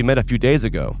Deila, who we met a few days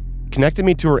ago, connected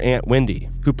me to her Aunt Wendy,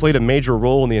 who played a major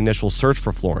role in the initial search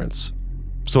for Florence.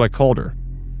 So I called her.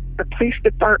 The police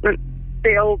department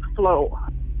failed Flo.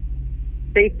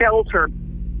 They failed her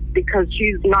because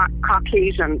she's not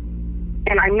Caucasian.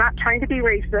 And I'm not trying to be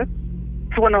racist.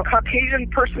 So when a Caucasian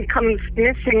person comes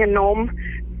missing in Nome,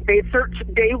 they search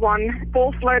day one,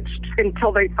 full-fledged,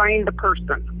 until they find the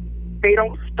person. They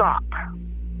don't stop.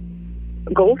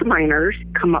 Gold miners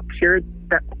come up here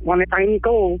that want to find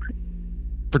gold.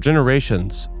 For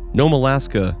generations, Nome,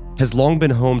 Alaska has long been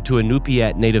home to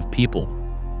Inupiat native people.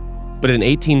 But in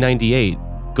 1898,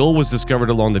 gold was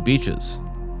discovered along the beaches,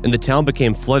 and the town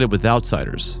became flooded with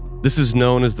outsiders. This is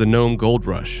known as the Nome Gold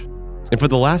Rush. And for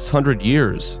the last 100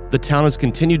 years, the town has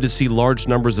continued to see large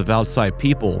numbers of outside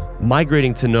people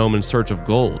migrating to Nome in search of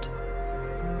gold.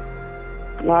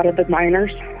 A lot of the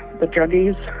miners, the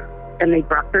druggies, and they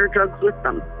brought their drugs with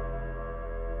them.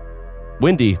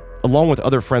 Wendy, along with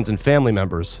other friends and family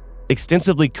members,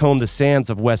 extensively combed the sands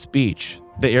of West Beach,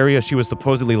 the area she was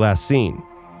supposedly last seen.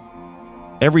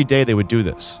 Every day they would do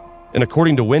this, and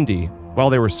according to Wendy, while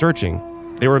they were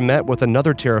searching, they were met with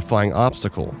another terrifying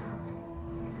obstacle.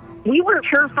 We were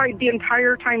terrified the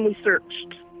entire time we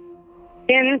searched.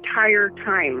 Entire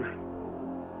time.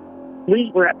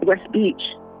 We were at West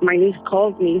Beach. My niece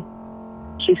called me.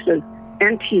 She said,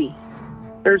 "Auntie,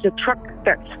 there's a truck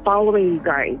that's following you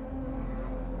guys."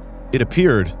 It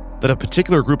appeared that a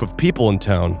particular group of people in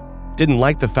town didn't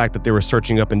like the fact that they were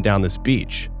searching up and down this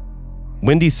beach.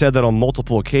 Wendy said that on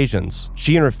multiple occasions,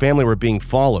 she and her family were being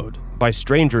followed by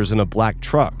strangers in a black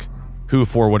truck who,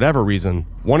 for whatever reason,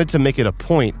 wanted to make it a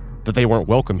point that they weren't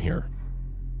welcome here.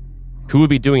 Who would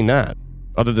be doing that,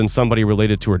 other than somebody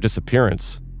related to her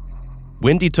disappearance?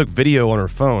 Wendy took video on her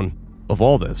phone of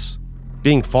all this,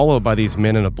 being followed by these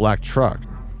men in a black truck.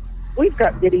 We've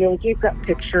got videos, we've got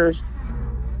pictures.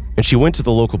 And she went to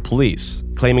the local police,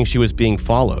 claiming she was being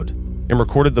followed, and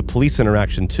recorded the police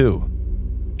interaction too.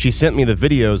 She sent me the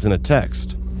videos in a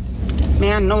text.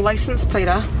 Man, no license plate,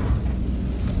 huh?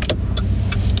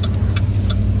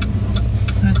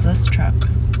 Who's this truck?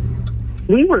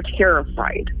 We were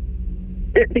terrified.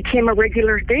 It became a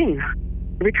regular thing.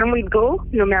 Every time we'd go,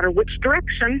 no matter which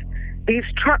direction, these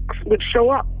trucks would show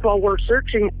up while we're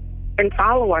searching and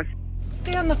follow us.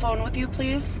 Stay on the phone with you,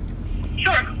 please.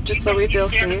 Sure. Just so we feel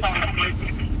safe.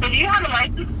 So do you have a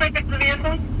license plate for the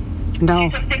vehicle?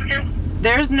 No.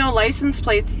 There's no license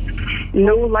plates.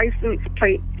 No license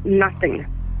plate, nothing.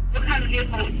 What kind of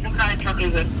vehicle, what kind of truck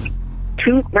is it?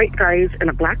 Two white guys in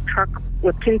a black truck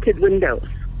with tinted windows.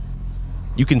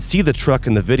 You can see the truck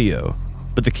in the video,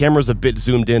 but the camera's a bit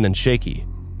zoomed in and shaky.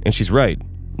 And she's right,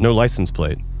 no license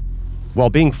plate. While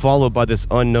being followed by this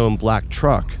unknown black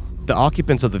truck, the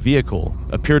occupants of the vehicle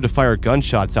appeared to fire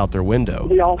gunshots out their window.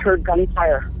 We all heard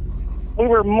gunfire. We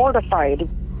were mortified.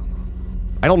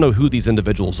 I don't know who these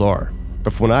individuals are,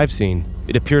 but from what I've seen,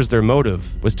 it appears their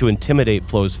motive was to intimidate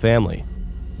Flo's family.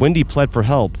 Wendy pled for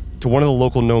help to one of the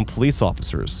local Nome police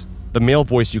officers, the male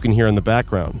voice you can hear in the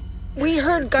background. We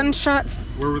heard gunshots.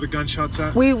 Where were the gunshots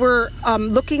at? We were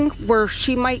looking where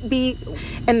she might be,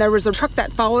 and there was a truck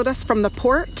that followed us from the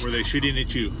port. Were they shooting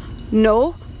at you?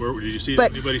 No. Where did you see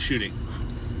anybody shooting?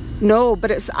 No,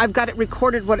 but I've got it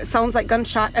recorded what it sounds like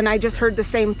gunshot, and I just heard the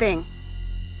same thing.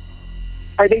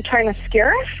 Are they trying to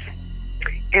scare us?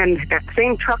 And that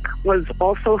same truck was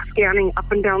also scanning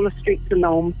up and down the streets of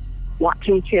Nome,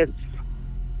 watching kids.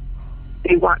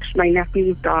 They watched my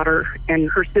nephew's daughter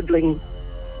and her siblings.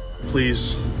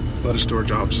 Please let us do our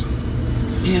jobs.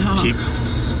 Yeah.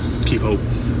 Keep hope,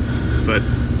 but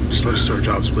just let us do our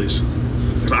jobs, please.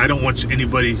 I don't want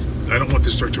anybody I don't want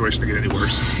this situation to get any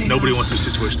worse. Nobody wants this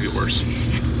situation to get worse.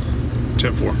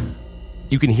 10-4.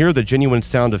 You can hear the genuine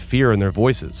sound of fear in their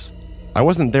voices. I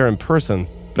wasn't there in person,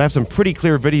 but I have some pretty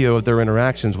clear video of their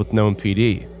interactions with Nome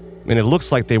PD, and it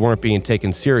looks like they weren't being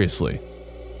taken seriously.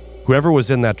 Whoever was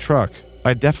in that truck,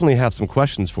 I definitely have some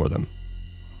questions for them.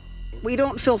 We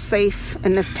don't feel safe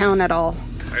in this town at all.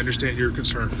 I understand your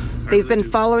concern. They've been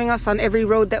following us on every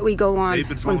road that we go on. They've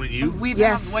been following you?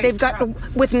 Yes, they've got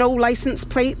with no license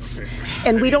plates,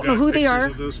 and we don't know who they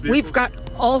are. We've got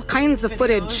all kinds of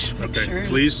footage. Okay,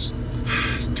 please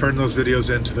turn those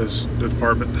videos into the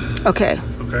department. Okay.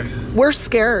 Okay. We're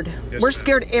scared. Yes, We're ma'am.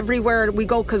 scared everywhere we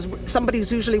go because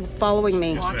somebody's usually following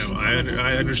me. Yes, ma'am.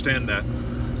 I understand that.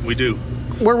 We do.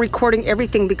 We're recording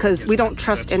everything because we don't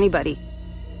trust anybody.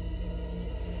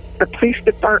 The police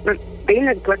department, they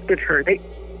neglected her. They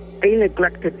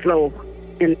neglected Flo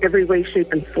in every way,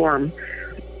 shape, and form.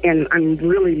 And I'm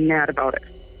really mad about it.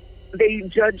 They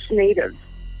judge natives.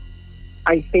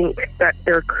 I think that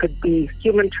there could be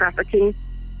human trafficking,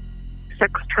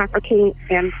 sex trafficking,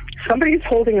 and somebody's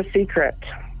holding a secret.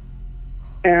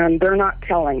 And they're not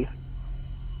telling.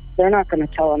 They're not going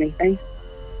to tell anything.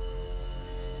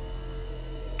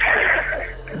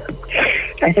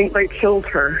 I think they killed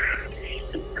her.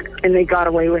 And they got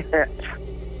away with it.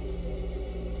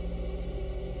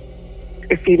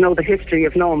 If you know the history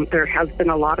of Nome, there has been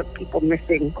a lot of people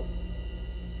missing.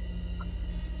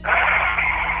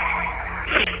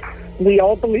 We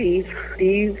all believe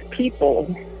these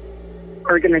people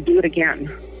are going to do it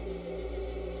again.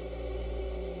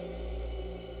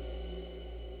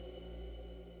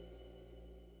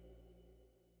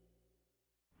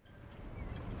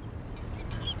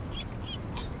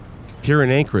 Here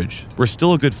in Anchorage, we're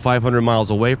still a good 500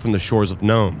 miles away from the shores of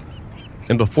Nome.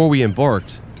 And before we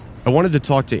embarked, I wanted to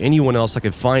talk to anyone else I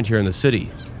could find here in the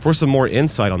city for some more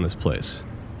insight on this place.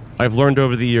 I've learned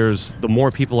over the years, the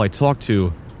more people I talk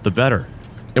to, the better.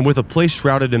 And with a place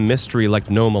shrouded in mystery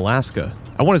like Nome, Alaska,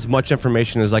 I want as much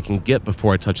information as I can get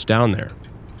before I touch down there.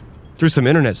 Through some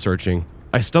internet searching,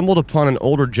 I stumbled upon an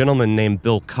older gentleman named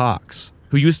Bill Cox,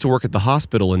 who used to work at the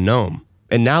hospital in Nome,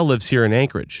 and now lives here in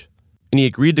Anchorage. And he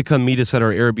agreed to come meet us at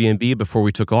our Airbnb before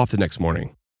we took off the next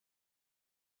morning.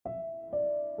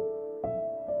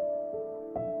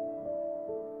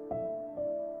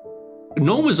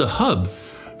 Nome is a hub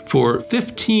for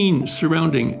 15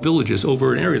 surrounding villages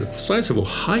over an area the size of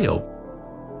Ohio.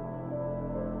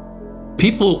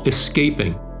 People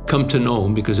escaping come to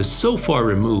Nome because it's so far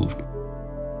removed.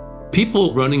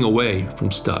 People running away from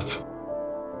stuff.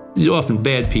 These are often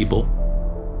bad people.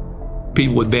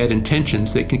 People with bad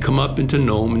intentions, they can come up into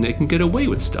Nome and they can get away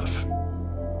with stuff.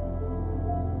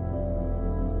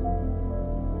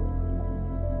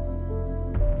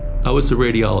 I was the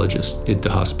radiologist at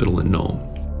the hospital in Nome.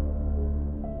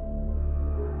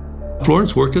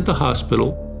 Florence worked at the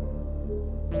hospital.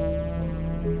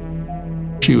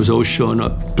 She was always showing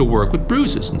up to work with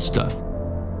bruises and stuff.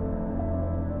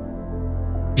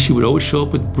 She would always show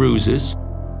up with bruises.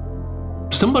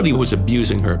 Somebody was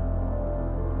abusing her.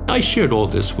 I shared all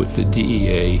this with the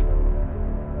DEA.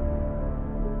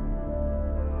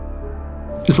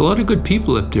 There's a lot of good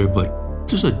people up there, but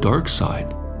there's a dark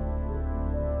side.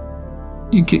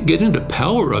 You can get into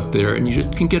power up there and you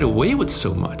just can get away with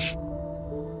so much.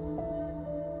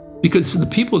 Because the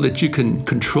people that you can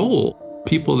control,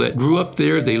 people that grew up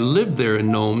there, they lived there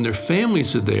in Nome, their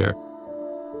families are there,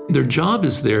 their job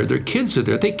is there, their kids are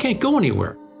there, they can't go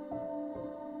anywhere.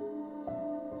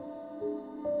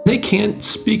 They can't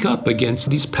speak up against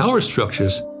these power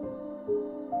structures.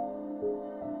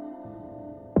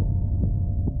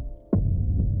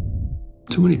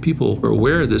 Too many people are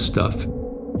aware of this stuff.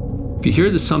 If you hear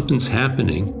that something's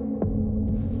happening,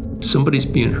 somebody's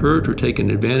being hurt or taken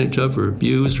advantage of or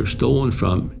abused or stolen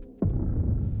from,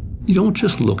 you don't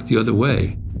just look the other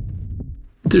way.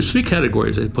 There's three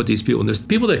categories I put these people in. There's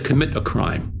people that commit a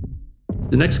crime.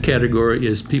 The next category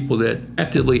is people that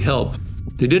actively help.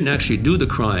 They didn't actually do the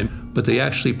crime, but they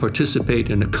actually participate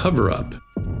in a cover-up.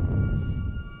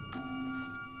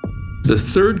 The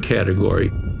third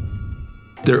category,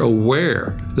 they're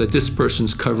aware that this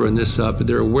person's covering this up,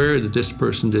 they're aware that this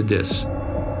person did this,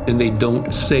 and they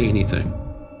don't say anything.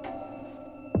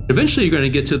 Eventually you're going to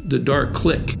get to the dark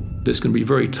clique that's going to be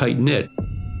very tight-knit.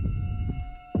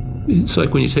 It's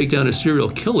like when you take down a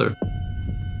serial killer,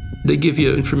 they give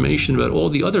you information about all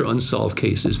the other unsolved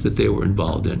cases that they were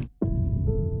involved in.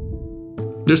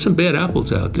 There's some bad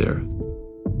apples out there.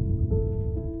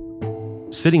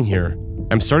 Sitting here,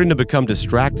 I'm starting to become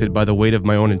distracted by the weight of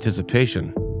my own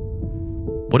anticipation.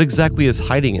 What exactly is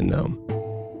hiding in Nome?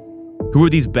 Who are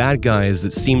these bad guys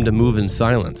that seem to move in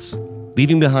silence?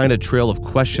 leaving behind a trail of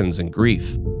questions and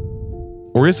grief?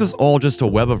 Or is this all just a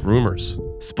web of rumors,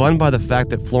 spun by the fact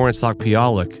that Florence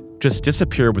Okpialek just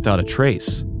disappeared without a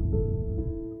trace?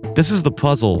 This is the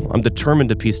puzzle I'm determined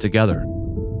to piece together.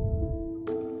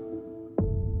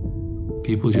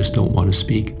 People just don't want to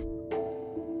speak.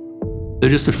 They're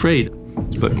just afraid.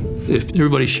 But if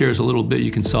everybody shares a little bit,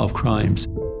 you can solve crimes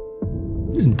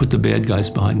and put the bad guys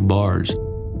behind bars.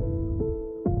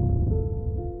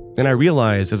 And I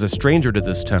realize, as a stranger to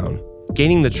this town,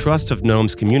 gaining the trust of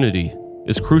Nome's community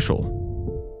is crucial.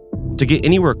 To get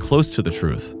anywhere close to the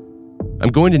truth, I'm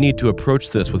going to need to approach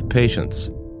this with patience.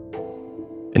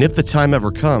 And if the time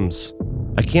ever comes,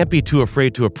 I can't be too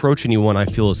afraid to approach anyone I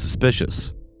feel is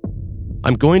suspicious.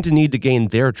 I'm going to need to gain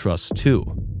their trust too.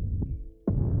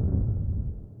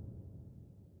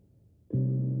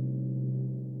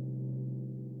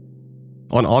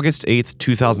 On August 8th,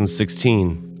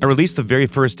 2016, I released the very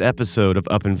first episode of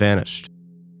Up and Vanished.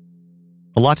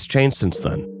 A lot's changed since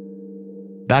then.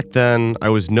 Back then, I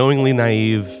was knowingly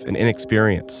naive and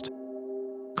inexperienced,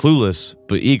 clueless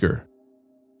but eager,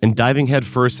 and diving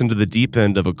headfirst into the deep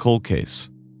end of a cold case.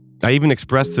 I even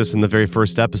expressed this in the very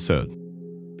first episode.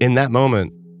 In that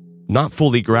moment, not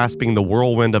fully grasping the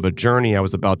whirlwind of a journey I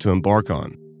was about to embark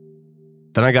on.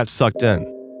 Then I got sucked in.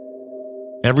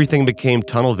 Everything became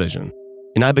tunnel vision,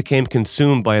 and I became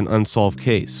consumed by an unsolved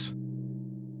case.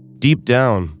 Deep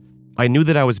down, I knew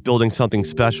that I was building something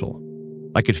special.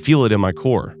 I could feel it in my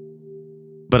core.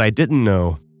 But I didn't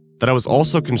know that I was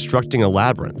also constructing a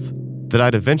labyrinth that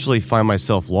I'd eventually find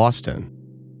myself lost in.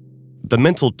 The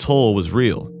mental toll was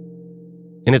real,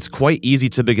 and it's quite easy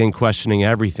to begin questioning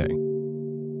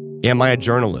everything. Am I a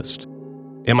journalist?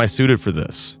 Am I suited for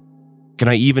this? Can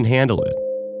I even handle it?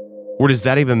 Or does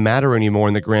that even matter anymore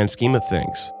in the grand scheme of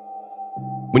things?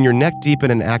 When you're neck deep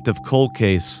in an active cold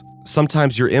case,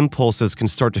 sometimes your impulses can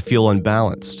start to feel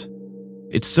unbalanced.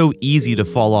 It's so easy to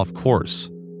fall off course.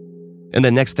 And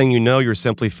the next thing you know, you're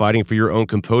simply fighting for your own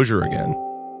composure again.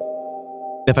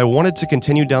 If I wanted to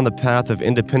continue down the path of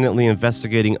independently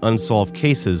investigating unsolved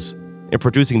cases and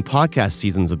producing podcast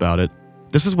seasons about it,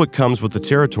 this is what comes with the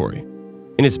territory.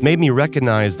 And it's made me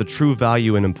recognize the true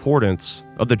value and importance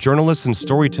of the journalists and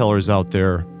storytellers out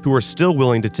there who are still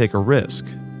willing to take a risk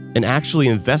and actually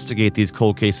investigate these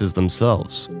cold cases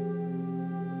themselves.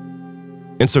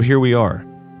 And so here we are,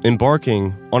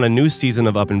 embarking on a new season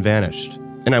of Up and Vanished,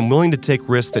 and I'm willing to take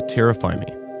risks that terrify me,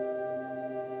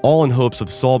 all in hopes of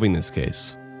solving this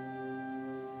case.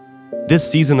 This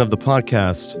season of the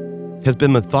podcast has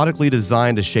been methodically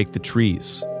designed to shake the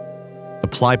trees,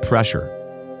 apply pressure,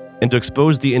 and to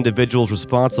expose the individuals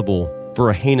responsible for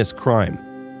a heinous crime.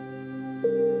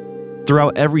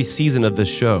 Throughout every season of this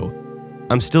show,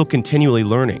 I'm still continually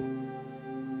learning.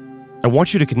 I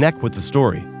want you to connect with the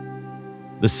story,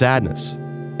 the sadness,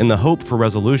 and the hope for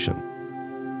resolution.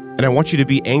 And I want you to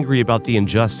be angry about the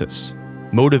injustice,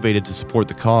 motivated to support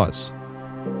the cause.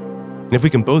 And if we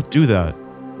can both do that,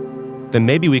 then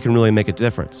maybe we can really make a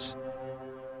difference.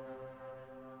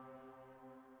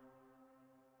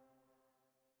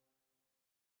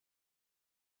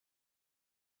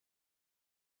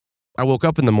 I woke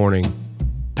up in the morning,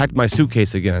 packed my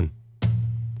suitcase again,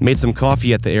 made some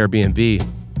coffee at the Airbnb,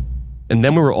 and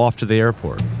then we were off to the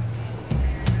airport.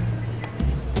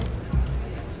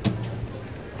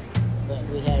 But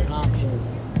we had an option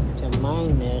to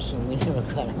mine this, and we never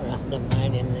got around to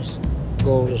mining this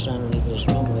gold that's underneath this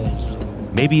runway.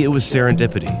 Maybe it was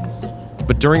serendipity,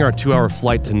 but during our 2-hour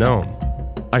flight to Nome,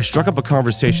 I struck up a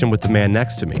conversation with the man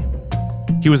next to me.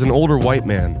 He was an older white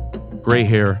man, gray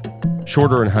hair,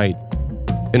 shorter in height,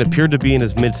 and appeared to be in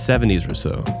his mid-70s or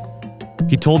so.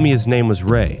 He told me his name was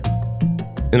Ray.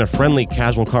 In a friendly,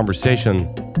 casual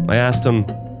conversation, I asked him,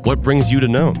 "What brings you to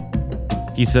Nome?"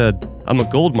 He said, "I'm a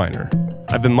gold miner.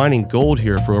 I've been mining gold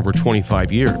here for over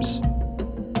 25 years."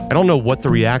 I don't know what the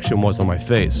reaction was on my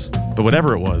face, but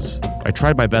whatever it was, I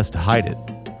tried my best to hide it,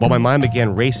 while my mind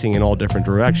began racing in all different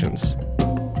directions.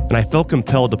 And I felt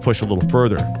compelled to push a little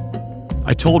further.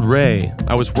 I told Ray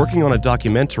I was working on a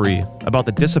documentary about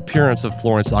the disappearance of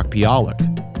Florence Okpialek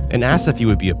and asked if he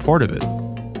would be a part of it.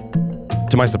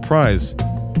 To my surprise,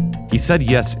 he said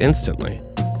yes instantly.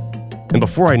 And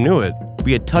before I knew it,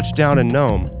 we had touched down in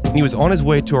Nome and he was on his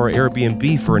way to our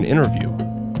Airbnb for an interview.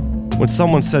 When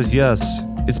someone says yes,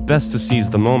 it's best to seize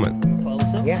the moment.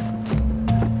 Yeah.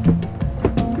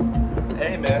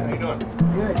 Hey man, how you doing?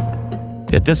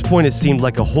 Good. At this point, it seemed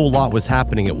like a whole lot was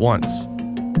happening at once.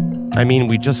 I mean,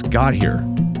 we just got here.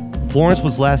 Florence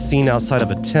was last seen outside of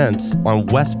a tent on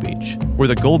West Beach, where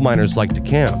the gold miners like to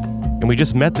camp. And we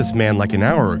just met this man like an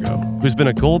hour ago, who's been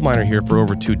a gold miner here for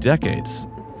over 2 decades.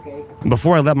 And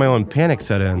before I let my own panic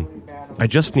set in, I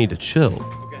just need to chill.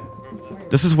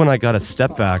 This is when I gotta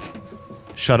step back,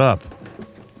 shut up,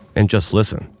 and just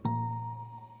listen.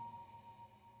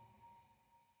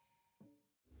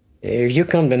 If you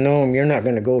come to Nome, you're not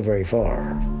going to go very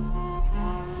far.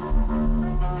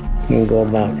 You can go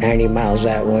about 90 miles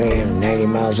that way and 90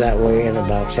 miles that way and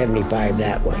about 75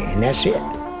 that way, and that's it.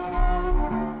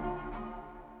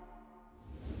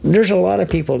 There's a lot of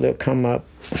people that come up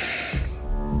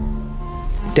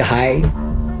to hide,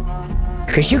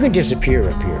 because you can disappear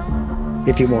up here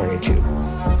if you wanted to.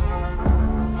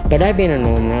 But I've been in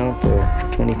Nome now for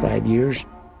 25 years.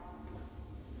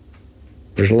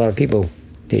 There's a lot of people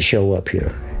that show up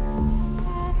here.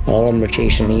 All of them are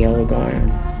chasing the yellow garden.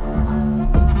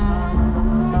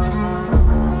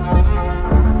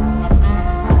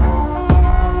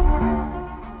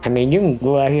 I mean, you can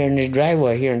go out here in this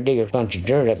driveway here and dig a bunch of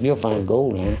dirt up, you'll find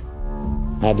gold in it.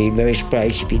 I'd be very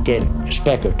surprised if you did a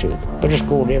speck or two, but there's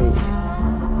gold everywhere.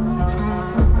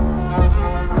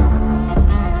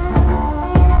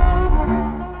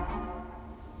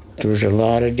 There's a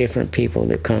lot of different people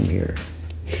that come here.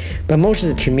 But most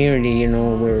of the community, you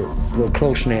know, we're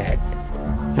close-knit.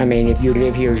 I mean, if you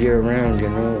live here year-round, you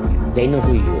know, they know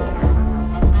who you are.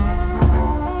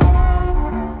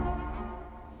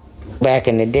 Back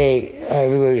in the day,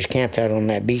 everybody was camped out on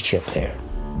that beach up there,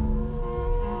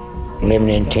 living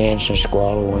in tents and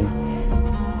squallow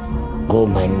and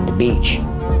gold mining the beach.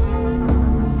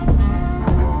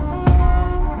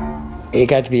 It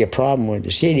got to be a problem with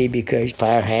the city because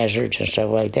fire hazards and stuff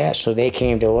like that, so they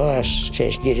came to us,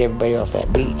 said, get everybody off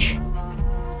that beach.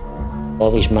 All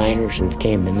these miners who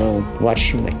came to Nome, watch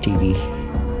too much TV.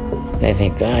 They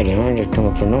think, God, you know, they're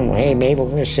coming from Nome. Hey, maybe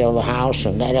we'll sell the house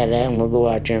and and we'll go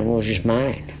out there and we'll just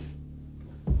mine.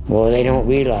 Well, they don't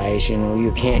realize, you know,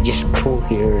 you can't just go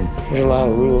here, and there's a lot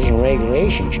of rules and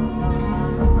regulations.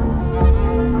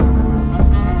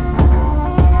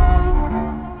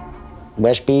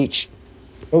 West Beach,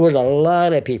 there was a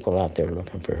lot of people out there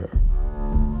looking for her.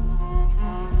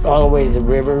 All the way to the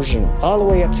rivers and all the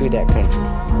way up through that country.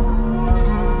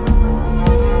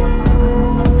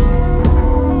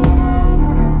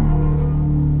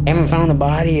 They haven't found a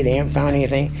body, they haven't found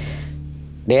anything.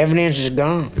 The evidence is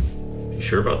gone. You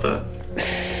sure about that?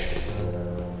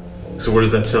 So what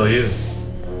does that tell you?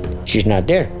 She's not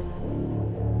there.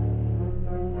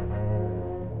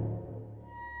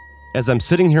 As I'm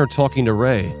sitting here talking to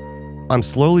Ray, I'm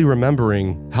slowly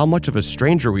remembering how much of a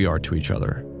stranger we are to each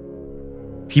other.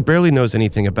 He barely knows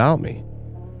anything about me.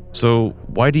 So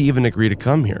why did he even agree to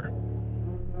come here?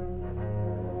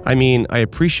 I mean, I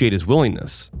appreciate his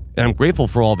willingness, and I'm grateful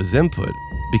for all of his input,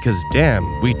 because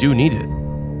damn, we do need it.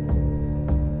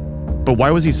 But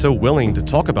why was he so willing to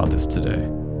talk about this today?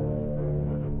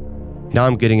 Now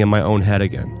I'm getting in my own head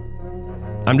again.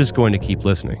 I'm just going to keep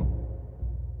listening.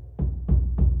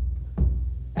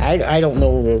 I don't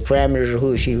know the parameters of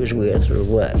who she was with or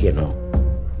what, you know.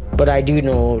 But I do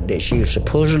know that she was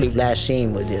supposedly last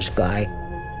seen with this guy.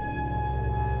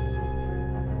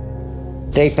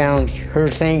 They found her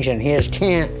things in his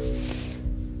tent.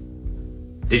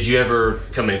 Did you ever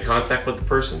come in contact with the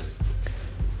person?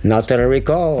 Not that I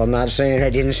recall. I'm not saying I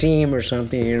didn't see him or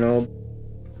something, you know.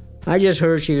 I just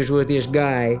heard she was with this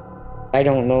guy. I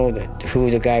don't know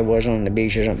who the guy was on the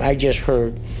beach or something. I just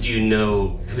heard. Do you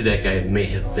know who that guy may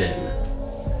have been?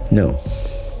 No.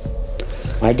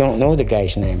 I don't know the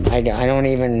guy's name. I don't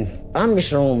even. I'm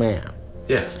just an old man.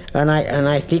 Yeah. And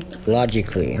I think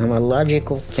logically. I'm a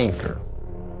logical thinker.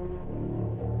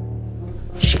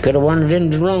 She could have wandered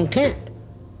into the wrong tent.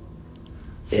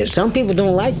 Some people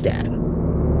don't like that.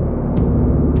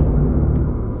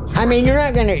 I mean, you're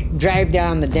not going to drive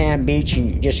down the damn beach and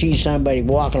you just see somebody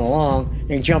walking along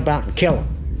and jump out and kill them.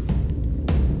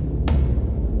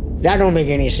 That don't make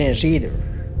any sense either.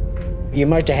 You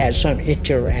must have had some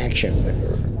interaction with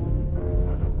her.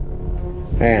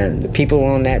 And the people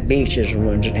on that beach is the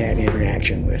ones that had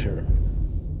interaction with her.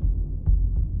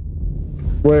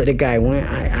 Where the guy went,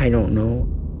 I don't know.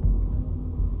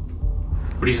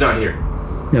 But he's not here.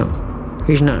 No,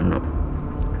 he's not, no.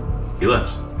 He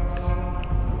left.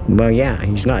 Well, yeah,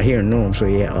 he's not here in Nome, so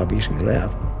he obviously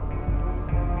left.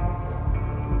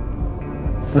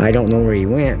 I don't know where he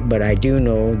went, but I do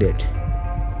know that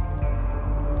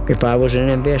if I was an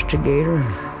investigator,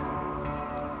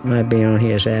 I'd be on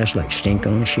his ass like stink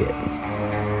on shit.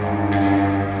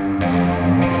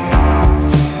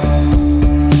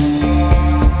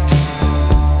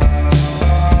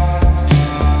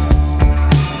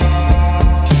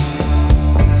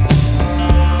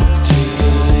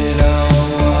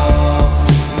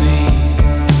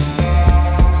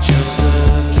 Just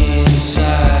look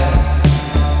inside.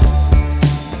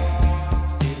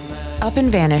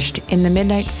 and Vanished in the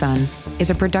Midnight Sun is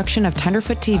a production of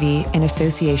Tenderfoot TV in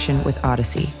association with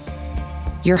Odyssey.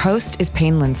 Your host is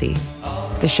Payne Lindsay.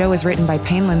 The show is written by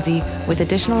Payne Lindsay with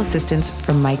additional assistance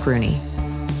from Mike Rooney.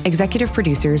 Executive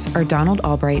producers are Donald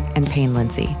Albright and Payne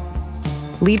Lindsay.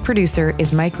 Lead producer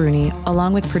is Mike Rooney,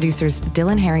 along with producers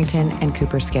Dylan Harrington and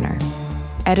Cooper Skinner.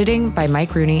 Editing by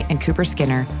Mike Rooney and Cooper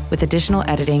Skinner, with additional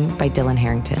editing by Dylan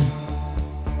Harrington.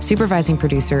 Supervising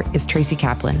producer is Tracy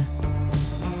Kaplan.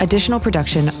 Additional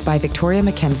production by Victoria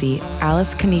McKenzie,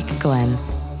 Alice Kanique Glenn,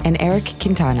 and Eric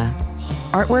Quintana.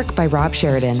 Artwork by Rob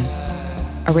Sheridan.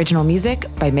 Original music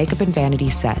by Makeup and Vanity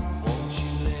Set.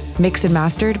 Mixed and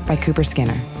mastered by Cooper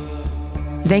Skinner.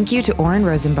 Thank you to Oren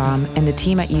Rosenbaum and the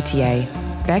team at UTA,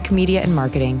 Beck Media and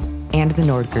Marketing, and the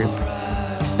Nord Group.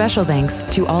 Special thanks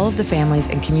to all of the families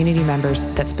and community members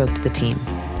that spoke to the team.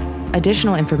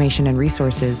 Additional information and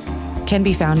resources can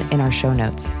be found in our show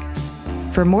notes.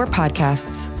 For more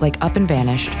podcasts like Up and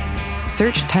Vanished,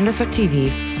 search Tenderfoot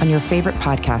TV on your favorite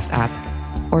podcast app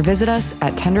or visit us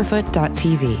at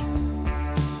tenderfoot.tv.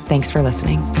 Thanks for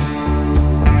listening.